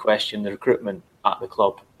also have to question the recruitment at the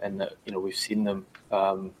club, and that we've seen them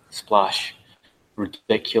splash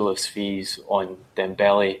ridiculous fees on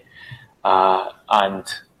Dembele and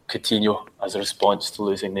Coutinho as a response to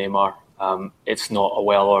losing Neymar. It's not a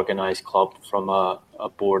well-organised club from a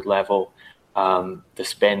board level. The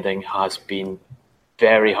spending has been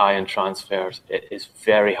very high in transfers. It is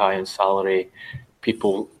very high in salary.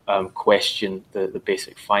 People question the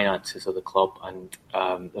basic finances of the club, and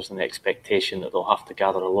there's an expectation that they'll have to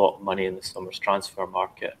gather a lot of money in the summer's transfer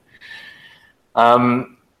market.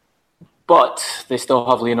 But they still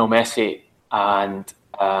have Lionel Messi, and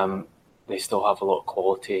they still have a lot of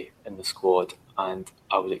quality in the squad, and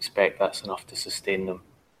I would expect that's enough to sustain them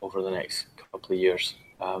over the next couple of years.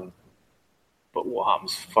 But what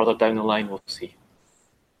happens further down the line, we'll see.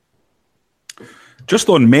 Just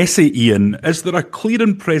on Messi, Ian, is there a clear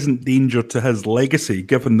and present danger to his legacy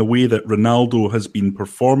given the way that Ronaldo has been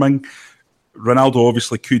performing? Ronaldo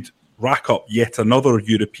obviously could rack up yet another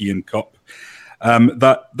European Cup.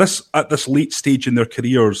 That at this late stage in their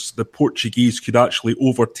careers, the Portuguese could actually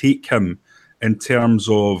overtake him in terms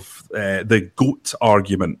of the GOAT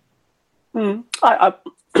argument. I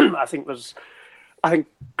think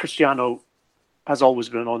Cristiano has always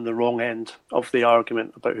been on the wrong end of the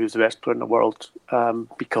argument about who's the best player in the world,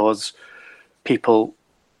 because people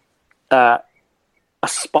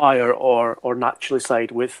aspire or naturally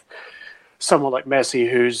side with someone like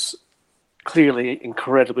Messi, who's clearly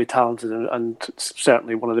incredibly talented and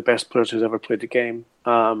certainly one of the best players who's ever played the game.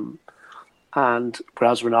 And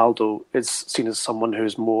whereas Ronaldo is seen as someone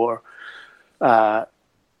who's more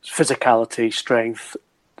physicality, strength,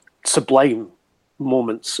 sublime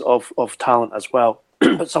moments of talent as well,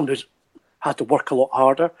 but someone who's had to work a lot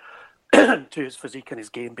harder to his physique and his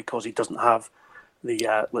game because he doesn't have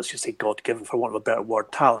the, let's just say, God-given, for want of a better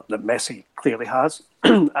word, talent that Messi clearly has.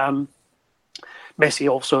 Messi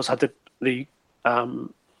also has had the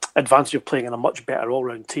advantage of playing in a much better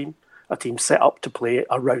all-round team, a team set up to play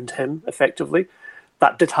around him effectively.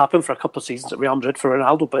 That did happen for a couple of seasons at Real Madrid for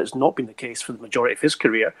Ronaldo, but it's not been the case for the majority of his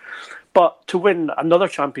career. But to win another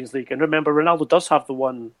Champions League, and remember, Ronaldo does have the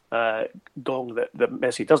one gong that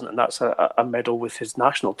Messi doesn't, and that's a medal with his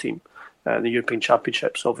national team in the European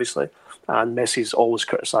Championships, obviously. And Messi's always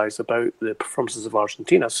criticised about the performances of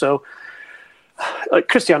Argentina. So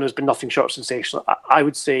Cristiano has been nothing short of sensational. I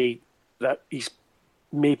would say that he's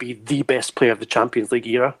maybe the best player of the Champions League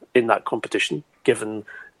era in that competition, given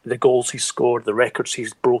the goals he's scored, the records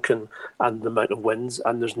he's broken, and the amount of wins.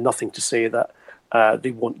 And there's nothing to say that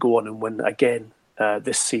they won't go on and win again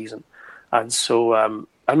this season. And so,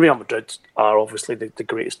 and Real Madrid are obviously the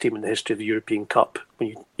greatest team in the history of the European Cup,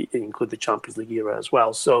 when you include the Champions League era as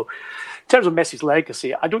well. So, in terms of Messi's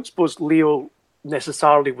legacy, I don't suppose Leo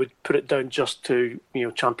necessarily would put it down just to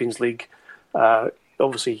Champions League.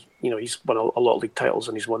 Obviously, he's won a lot of league titles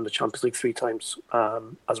and he's won the Champions League 3 times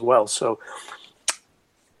as well. So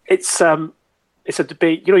it's a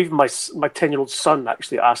debate. Even my 10-year-old son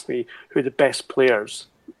actually asked me who the best players,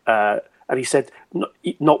 and he said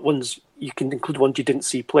not ones you can include ones you didn't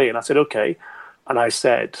see play. And I said okay, and I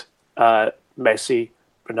said Messi,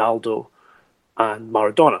 Ronaldo, and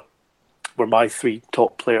Maradona were my 3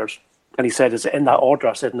 top players. And he said, "Is it in that order?"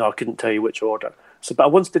 I said, "No, I couldn't tell you which order." So, but I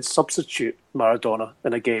once did substitute Maradona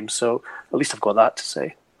in a game, so at least I've got that to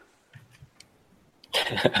say.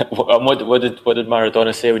 What did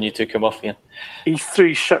Maradona say when you took him off, Ian? He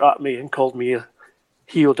threw shit at me and called me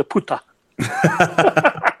Hijo de puta.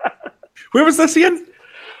 Where was this, Ian?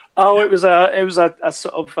 Oh, it was a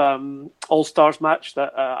sort of all-stars match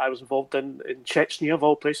that I was involved in Chechnya, of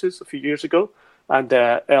all places, a few years ago. And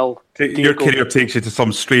your career takes you to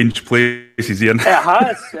some strange places, Ian. It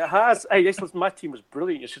has. Hey, yes, listen, my team was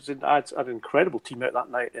brilliant. I had an incredible team out that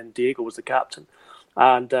night, and Diego was the captain.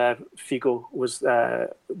 And Figo was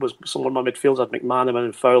some of my midfielders. I had McManaman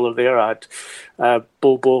and Fowler there. I had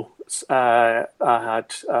Bobo. I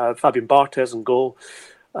had Fabian Barthez in goal.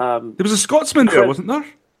 There was a Scotsman there, wasn't there?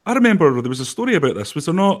 I remember there was a story about this. Was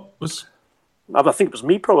there not? I think it was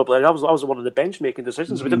me, probably. I was the one on the bench making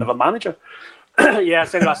decisions. We didn't have a manager. Yeah,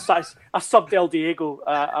 so anyway, I subbed El Diego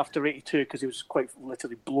after 82 because he was quite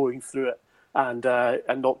literally blowing through it and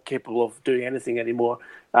not capable of doing anything anymore.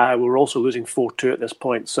 We were also losing 4-2 at this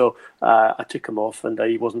point, so I took him off and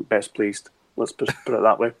he wasn't best pleased. Let's put it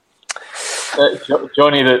that way.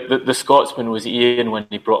 Johnny, the Scotsman was Ian when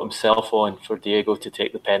he brought himself on for Diego to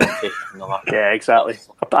take the penalty. Yeah, exactly.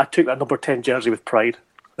 I took that number 10 jersey with pride.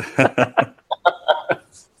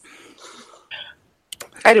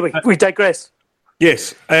 Anyway, we digress.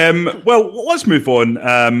 Yes. Well, let's move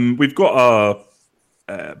on. We've got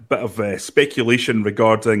a bit of speculation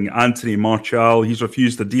regarding Anthony Martial. He's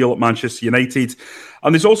refused a deal at Manchester United.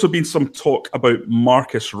 And there's also been some talk about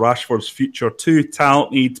Marcus Rashford's future. 2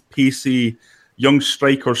 talented, pacey, young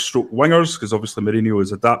strikers stroke wingers, because obviously Mourinho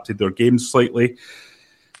has adapted their games slightly.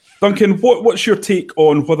 Duncan, what's your take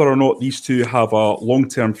on whether or not these 2 have a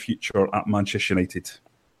long-term future at Manchester United?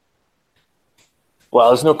 Well,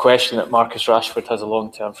 there's no question that Marcus Rashford has a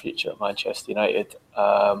long-term future at Manchester United.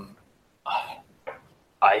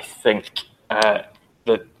 I think that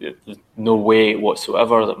there's no way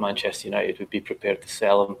whatsoever that Manchester United would be prepared to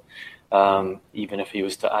sell him, even if he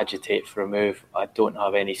was to agitate for a move. I don't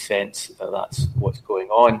have any sense that that's what's going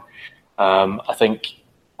on. I think,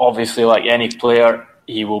 obviously, like any player,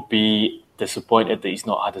 he will be disappointed that he's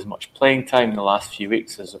not had as much playing time in the last few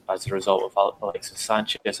weeks as a result of Alexis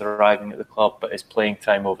Sanchez arriving at the club, but his playing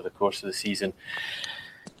time over the course of the season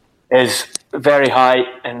is very high.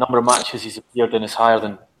 In a number of matches he's appeared in is higher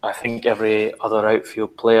than I think every other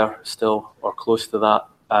outfield player still, or close to that.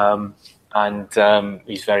 And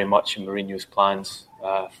he's very much in Mourinho's plans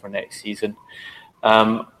for next season.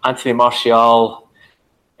 Anthony Martial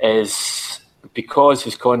is, because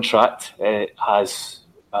his contract has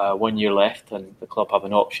 1 year left and the club have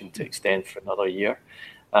an option to extend for another year,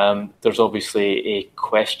 there's obviously a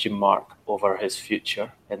question mark over his future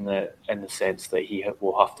in the sense that he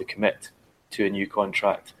will have to commit to a new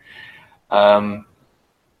contract.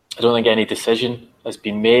 I don't think any decision has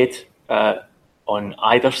been made on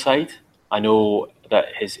either side. I know that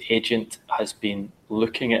his agent has been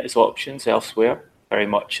looking at his options elsewhere, very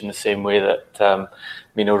much in the same way that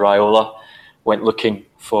Mino Raiola went looking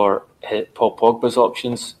for Paul Pogba's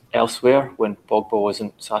options elsewhere when Pogba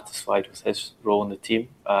wasn't satisfied with his role in the team.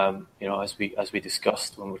 As we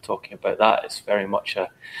discussed when we're talking about that, it's very much a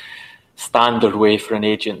standard way for an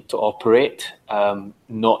agent to operate,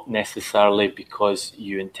 not necessarily because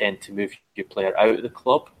you intend to move your player out of the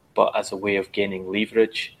club, but as a way of gaining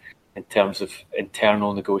leverage in terms of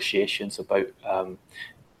internal negotiations about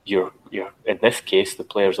your in this case the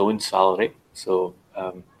player's own salary. So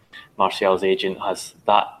Martial's agent has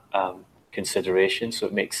that consideration, so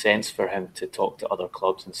it makes sense for him to talk to other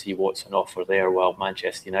clubs and see what's on offer there, while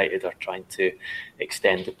Manchester United are trying to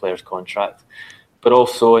extend the player's contract. But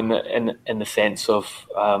also in the sense of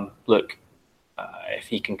if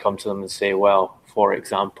he can come to them and say, well, for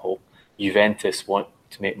example, Juventus want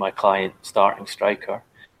to make my client starting striker,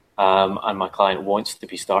 and my client wants to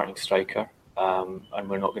be starting striker, and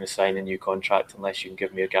we're not going to sign a new contract unless you can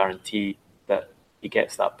give me a guarantee that he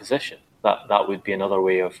gets that position. That would be another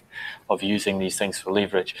way of using these things for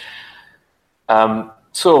leverage.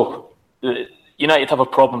 So United have a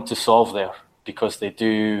problem to solve there, because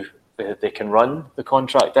they can run the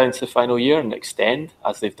contract down to the final year and extend,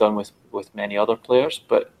 as they've done with many other players.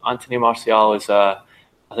 But Anthony Martial is I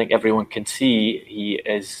think everyone can see he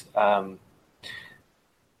is kind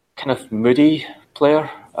of moody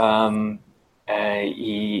player.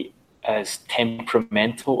 He is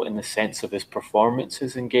temperamental in the sense of his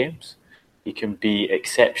performances in games. He can be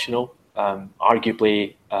exceptional,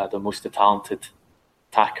 arguably the most talented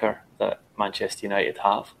attacker that Manchester United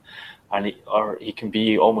have, and he can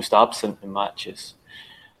be almost absent in matches.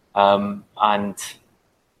 And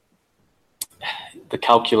the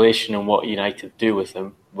calculation on what United do with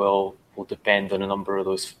him will depend on a number of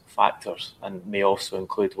those factors, and may also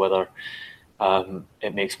include whether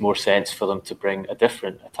it makes more sense for them to bring a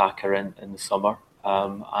different attacker in the summer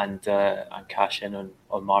and cash in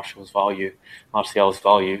on Martial's value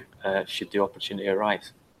should the opportunity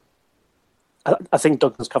arise. I think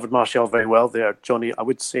Duncan's covered Martial very well there, Johnny. I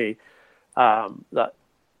would say that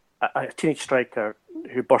a teenage striker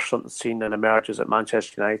who bursts onto the scene and emerges at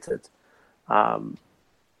Manchester United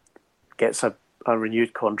gets a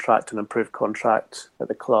renewed contract, an improved contract at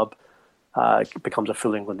the club, becomes a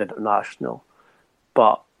full England international,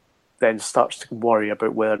 but then starts to worry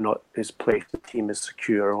about whether or not his place in the team is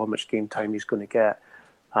secure or how much game time he's going to get,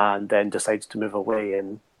 and then decides to move away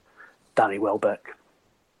in Danny Welbeck.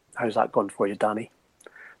 How's that gone for you, Danny?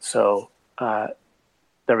 So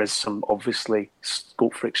there is some obviously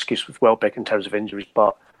scope for excuse with Welbeck in terms of injuries,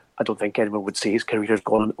 but I don't think anyone would say his career has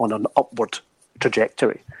gone on an upward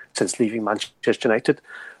trajectory since leaving Manchester United.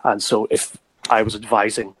 And so if I was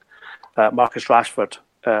advising Marcus Rashford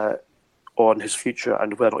on his future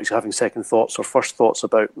and whether or not he's having second thoughts or first thoughts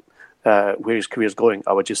about where his career is going,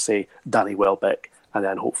 I would just say Danny Welbeck, and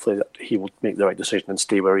then hopefully that he will make the right decision and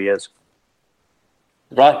stay where he is.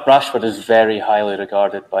 Rashford is very highly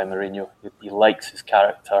regarded by Mourinho. He likes his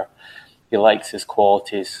character, he likes his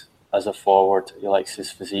qualities as a forward, he likes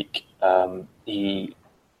his physique. As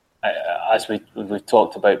we've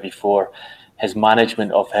talked about before, his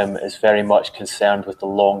management of him is very much concerned with the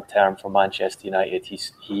long term for Manchester United.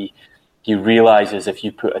 He realises if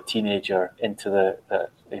you put a teenager into the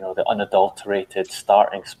unadulterated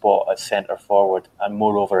starting spot at centre forward, and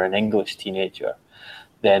moreover an English teenager,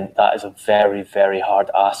 then that is a very, very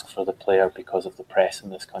hard ask for the player because of the press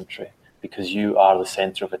in this country, because you are the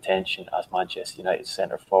centre of attention as Manchester United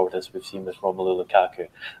centre forward, as we've seen with Romelu Lukaku.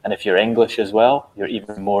 And if you're English as well, you're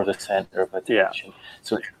even more the centre of attention. Yeah.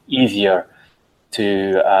 So it's easier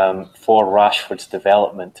for Rashford's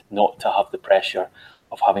development not to have the pressure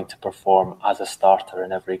of having to perform as a starter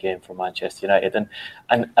in every game for Manchester United.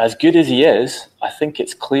 And as good as he is, I think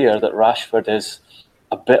it's clear that Rashford is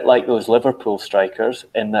a bit like those Liverpool strikers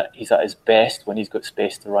in that he's at his best when he's got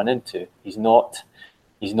space to run into. He's not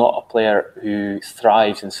a player who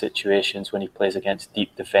thrives in situations when he plays against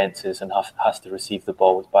deep defences and has to receive the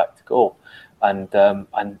ball with back to goal. And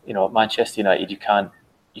at Manchester United,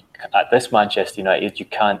 at this Manchester United, you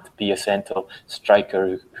can't be a central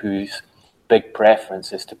striker whose big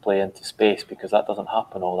preference is to play into space, because that doesn't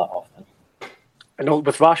happen all that often. And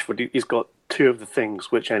with Rashford, he's got two of the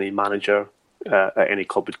things which any manager at any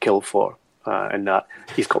club would kill for, in that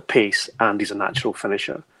he's got pace and he's a natural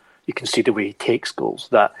finisher. You can see the way he takes goals,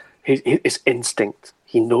 that his instinct,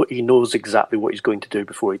 he knows exactly what he's going to do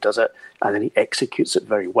before he does it, and then he executes it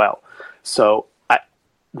very well. So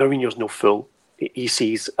Mourinho's no fool. He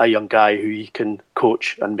sees a young guy who he can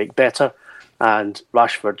coach and make better, and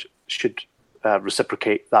Rashford should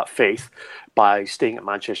reciprocate that faith by staying at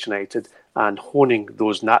Manchester United and honing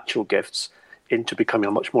those natural gifts into becoming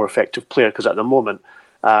a much more effective player. Because at the moment,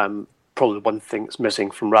 probably one thing that's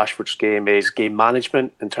missing from Rashford's game is game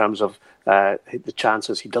management in terms of the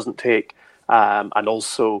chances he doesn't take, and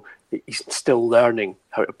also he's still learning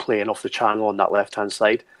how to play and off the channel on that left-hand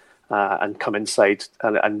side and come inside.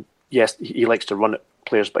 And yes, he likes to run at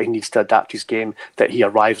players, but he needs to adapt his game that he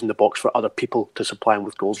arrives in the box for other people to supply him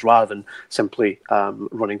with goals rather than simply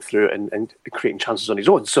running through and creating chances on his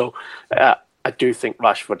own. So I do think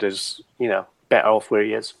Rashford is, better off where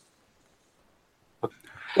he is.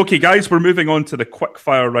 Okay, guys, we're moving on to the quick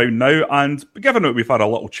fire round now, and given that we've had a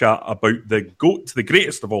little chat about the GOAT, the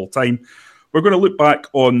greatest of all time, we're going to look back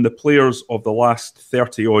on the players of the last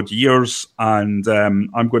 30-odd years, and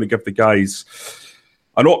I'm going to give the guys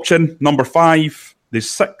an option. Number 5,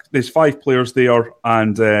 there's 5 players there,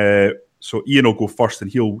 and so Ian will go first, and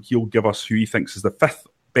he'll give us who he thinks is the 5th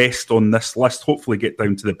best on this list, hopefully get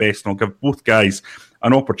down to the best, and I'll give both guys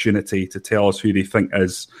an opportunity to tell us who they think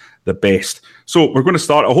is the best. So we're going to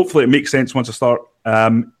start. Hopefully it makes sense once I start.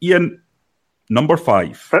 Ian, number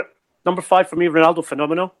 5. Number 5 for me, Ronaldo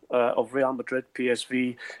Fenomeno of Real Madrid,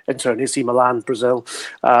 PSV, Inter and AC Milan, Brazil.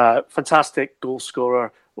 Fantastic goal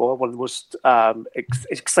scorer, one of the most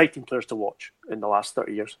exciting players to watch in the last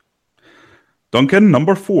 30 years. Duncan,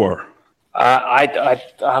 number 4. I'd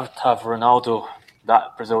have to have Ronaldo,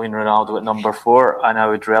 that Brazilian Ronaldo, at number 4, and I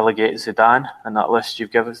would relegate Zidane in that list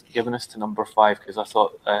you've given us to number 5, because I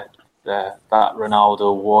thought that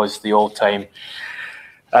Ronaldo was the all-time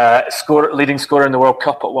leading scorer in the World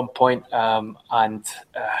Cup at one point, and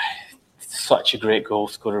such a great goal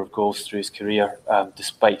scorer of goals through his career,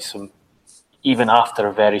 despite even after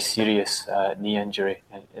a very serious knee injury.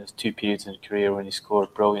 It was 2 periods in his career when he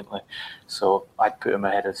scored brilliantly. So I'd put him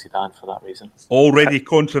ahead of Zidane for that reason. Already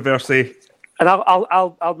controversy. And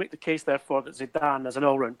I'll make the case, therefore, that Zidane, as an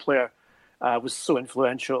all-round player, was so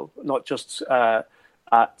influential, not just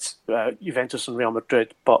at Juventus and Real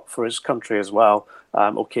Madrid, but for his country as well.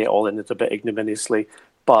 It all ended a bit ignominiously,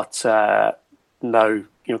 but now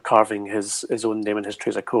carving his own name in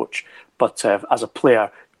history as a coach. But as a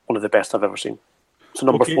player, one of the best I've ever seen. So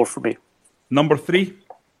number 4 for me. Number 3?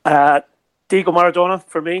 Diego Maradona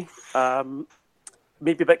for me.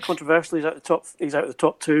 Maybe a bit controversial. He's out of the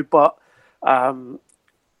top 2, but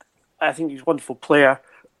I think he's a wonderful player.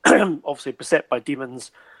 Obviously beset by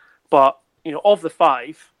demons, but of the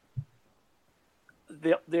 5,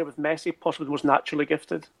 they're with Messi, possibly the most naturally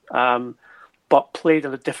gifted, but played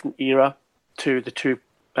in a different era to the 2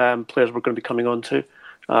 players we're going to be coming on to.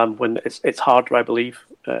 When it's harder, I believe,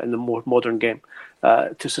 in the more modern game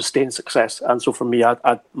to sustain success. And so for me, I'd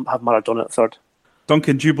have Maradona at 3rd.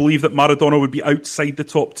 Duncan, do you believe that Maradona would be outside the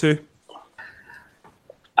top 2?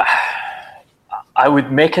 I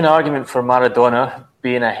would make an argument for Maradona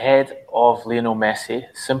being ahead of Lionel Messi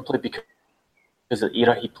simply because of the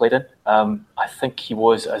era he played in. I think he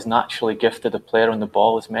was as naturally gifted a player on the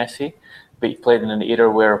ball as Messi, but he played in an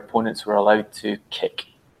era where opponents were allowed to kick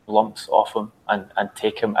lumps off him and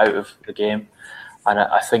take him out of the game. And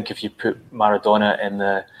I think if you put Maradona in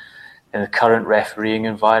the current refereeing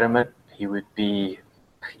environment, he would be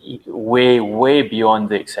way beyond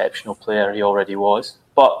the exceptional player he already was.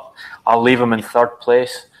 But I'll leave him in 3rd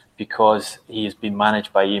place because he has been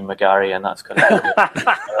managed by Ian McGarry, and that's going to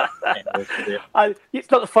be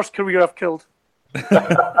it's not the first career I've killed.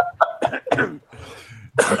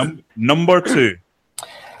 Number 2.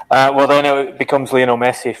 Well, then it becomes Lionel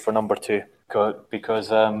Messi for number 2 because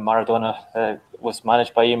Maradona was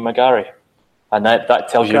managed by Ian McGarry, and that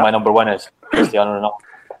tells you my number 1 is Cristiano Ronaldo.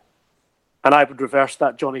 And I would reverse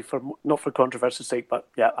that, Johnny, not for controversy's sake, but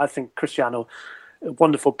yeah, I think Cristiano, a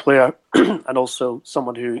wonderful player and also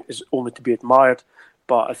someone who is only to be admired.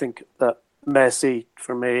 But I think that Messi,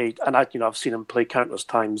 for me, and I've seen him play countless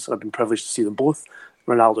times, and I've been privileged to see them both.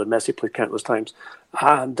 Ronaldo and Messi played countless times.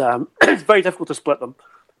 And it's very difficult to split them.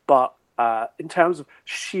 But in terms of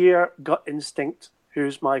sheer gut instinct,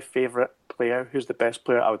 who's my favourite player, who's the best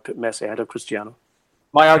player, I would put Messi ahead of Cristiano.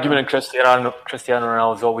 My argument in Cristiano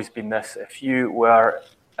Ronaldo has always been this: if you were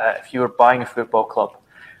buying a football club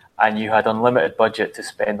and you had unlimited budget to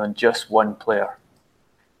spend on just one player,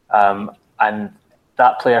 and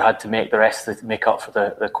that player had to make up for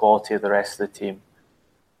the quality of the rest of the team,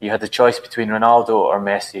 you had the choice between Ronaldo or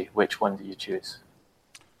Messi. Which one do you choose?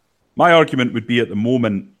 My argument would be, at the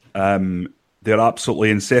moment, they're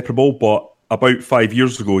absolutely inseparable, but about 5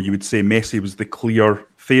 years ago, you would say Messi was the clear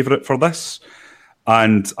favourite for this.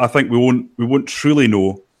 And I think we won't truly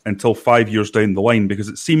know until 5 years down the line, because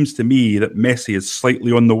it seems to me that Messi is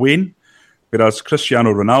slightly on the wane, whereas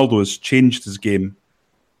Cristiano Ronaldo has changed his game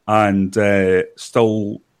and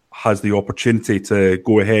still has the opportunity to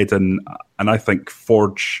go ahead and I think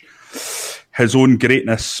forge his own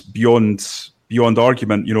greatness beyond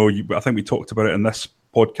argument. You know, I think we talked about it in this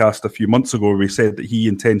podcast a few months ago, where we said that he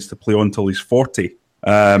intends to play on until he's 40.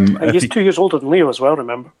 And he's 2 years older than Leo as well,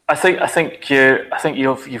 remember? I think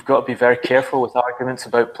you've got to be very careful with arguments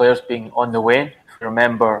about players being on the wane. If you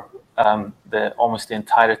remember, almost the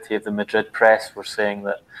entirety of the Madrid press were saying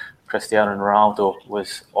that Cristiano Ronaldo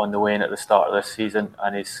was on the wane at the start of this season,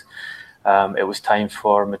 and it was time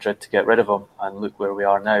for Madrid to get rid of him. And look where we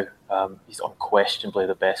are now. He's unquestionably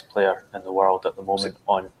the best player in the world at the moment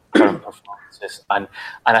on current performances. And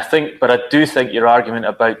I do think your argument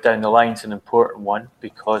about down the line is an important one,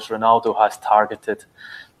 because Ronaldo has targeted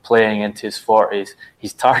playing into his 40s.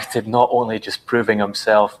 He's targeted not only just proving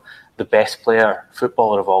himself the best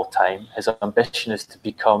footballer of all time. His ambition is to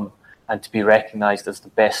become and to be recognised as the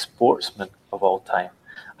best sportsman of all time.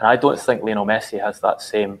 And I don't think Lionel Messi has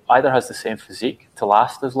the same physique to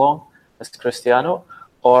last as long as Cristiano,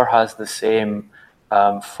 or has the same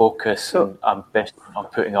focus and ambition on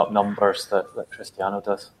putting up numbers that Cristiano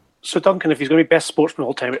does. So Duncan, if he's going to be best sportsman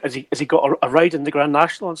all time, has he got a ride in the Grand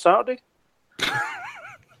National on Saturday?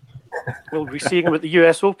 Will we be seeing him at the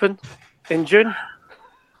US Open in June?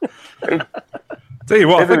 Tell you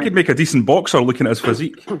what, I think he'd make a decent boxer looking at his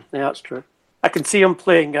physique. Yeah, that's true. I can see him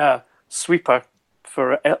playing sweeper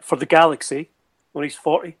for the Galaxy when he's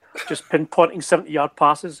 40, just pinpointing 70-yard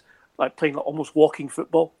passes, like playing like almost walking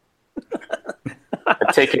football.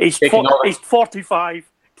 He's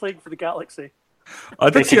 45, playing for the Galaxy. I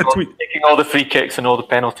did see a tweet. Taking all the free kicks and all the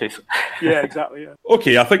penalties. Yeah, exactly. Yeah.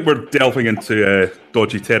 Okay, I think we're delving into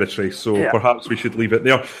dodgy territory, so perhaps we should leave it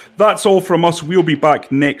there. That's all from us. We'll be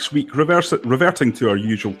back next week, reverting to our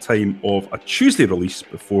usual time of a Tuesday release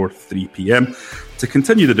before 3 p.m. To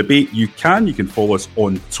continue the debate, you can follow us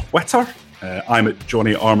on Twitter. I'm at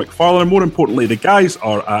Johnny R. McFarlane. More importantly, the guys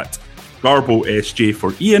are at Garbo SJ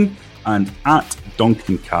for Ian and at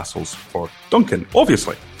Duncan Castles for Duncan,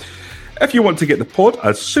 obviously. If you want to get the pod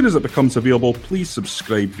as soon as it becomes available, please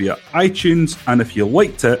subscribe via iTunes, and if you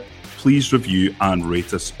liked it, please review and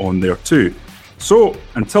rate us on there too. So,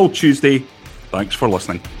 until Tuesday, thanks for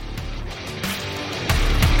listening.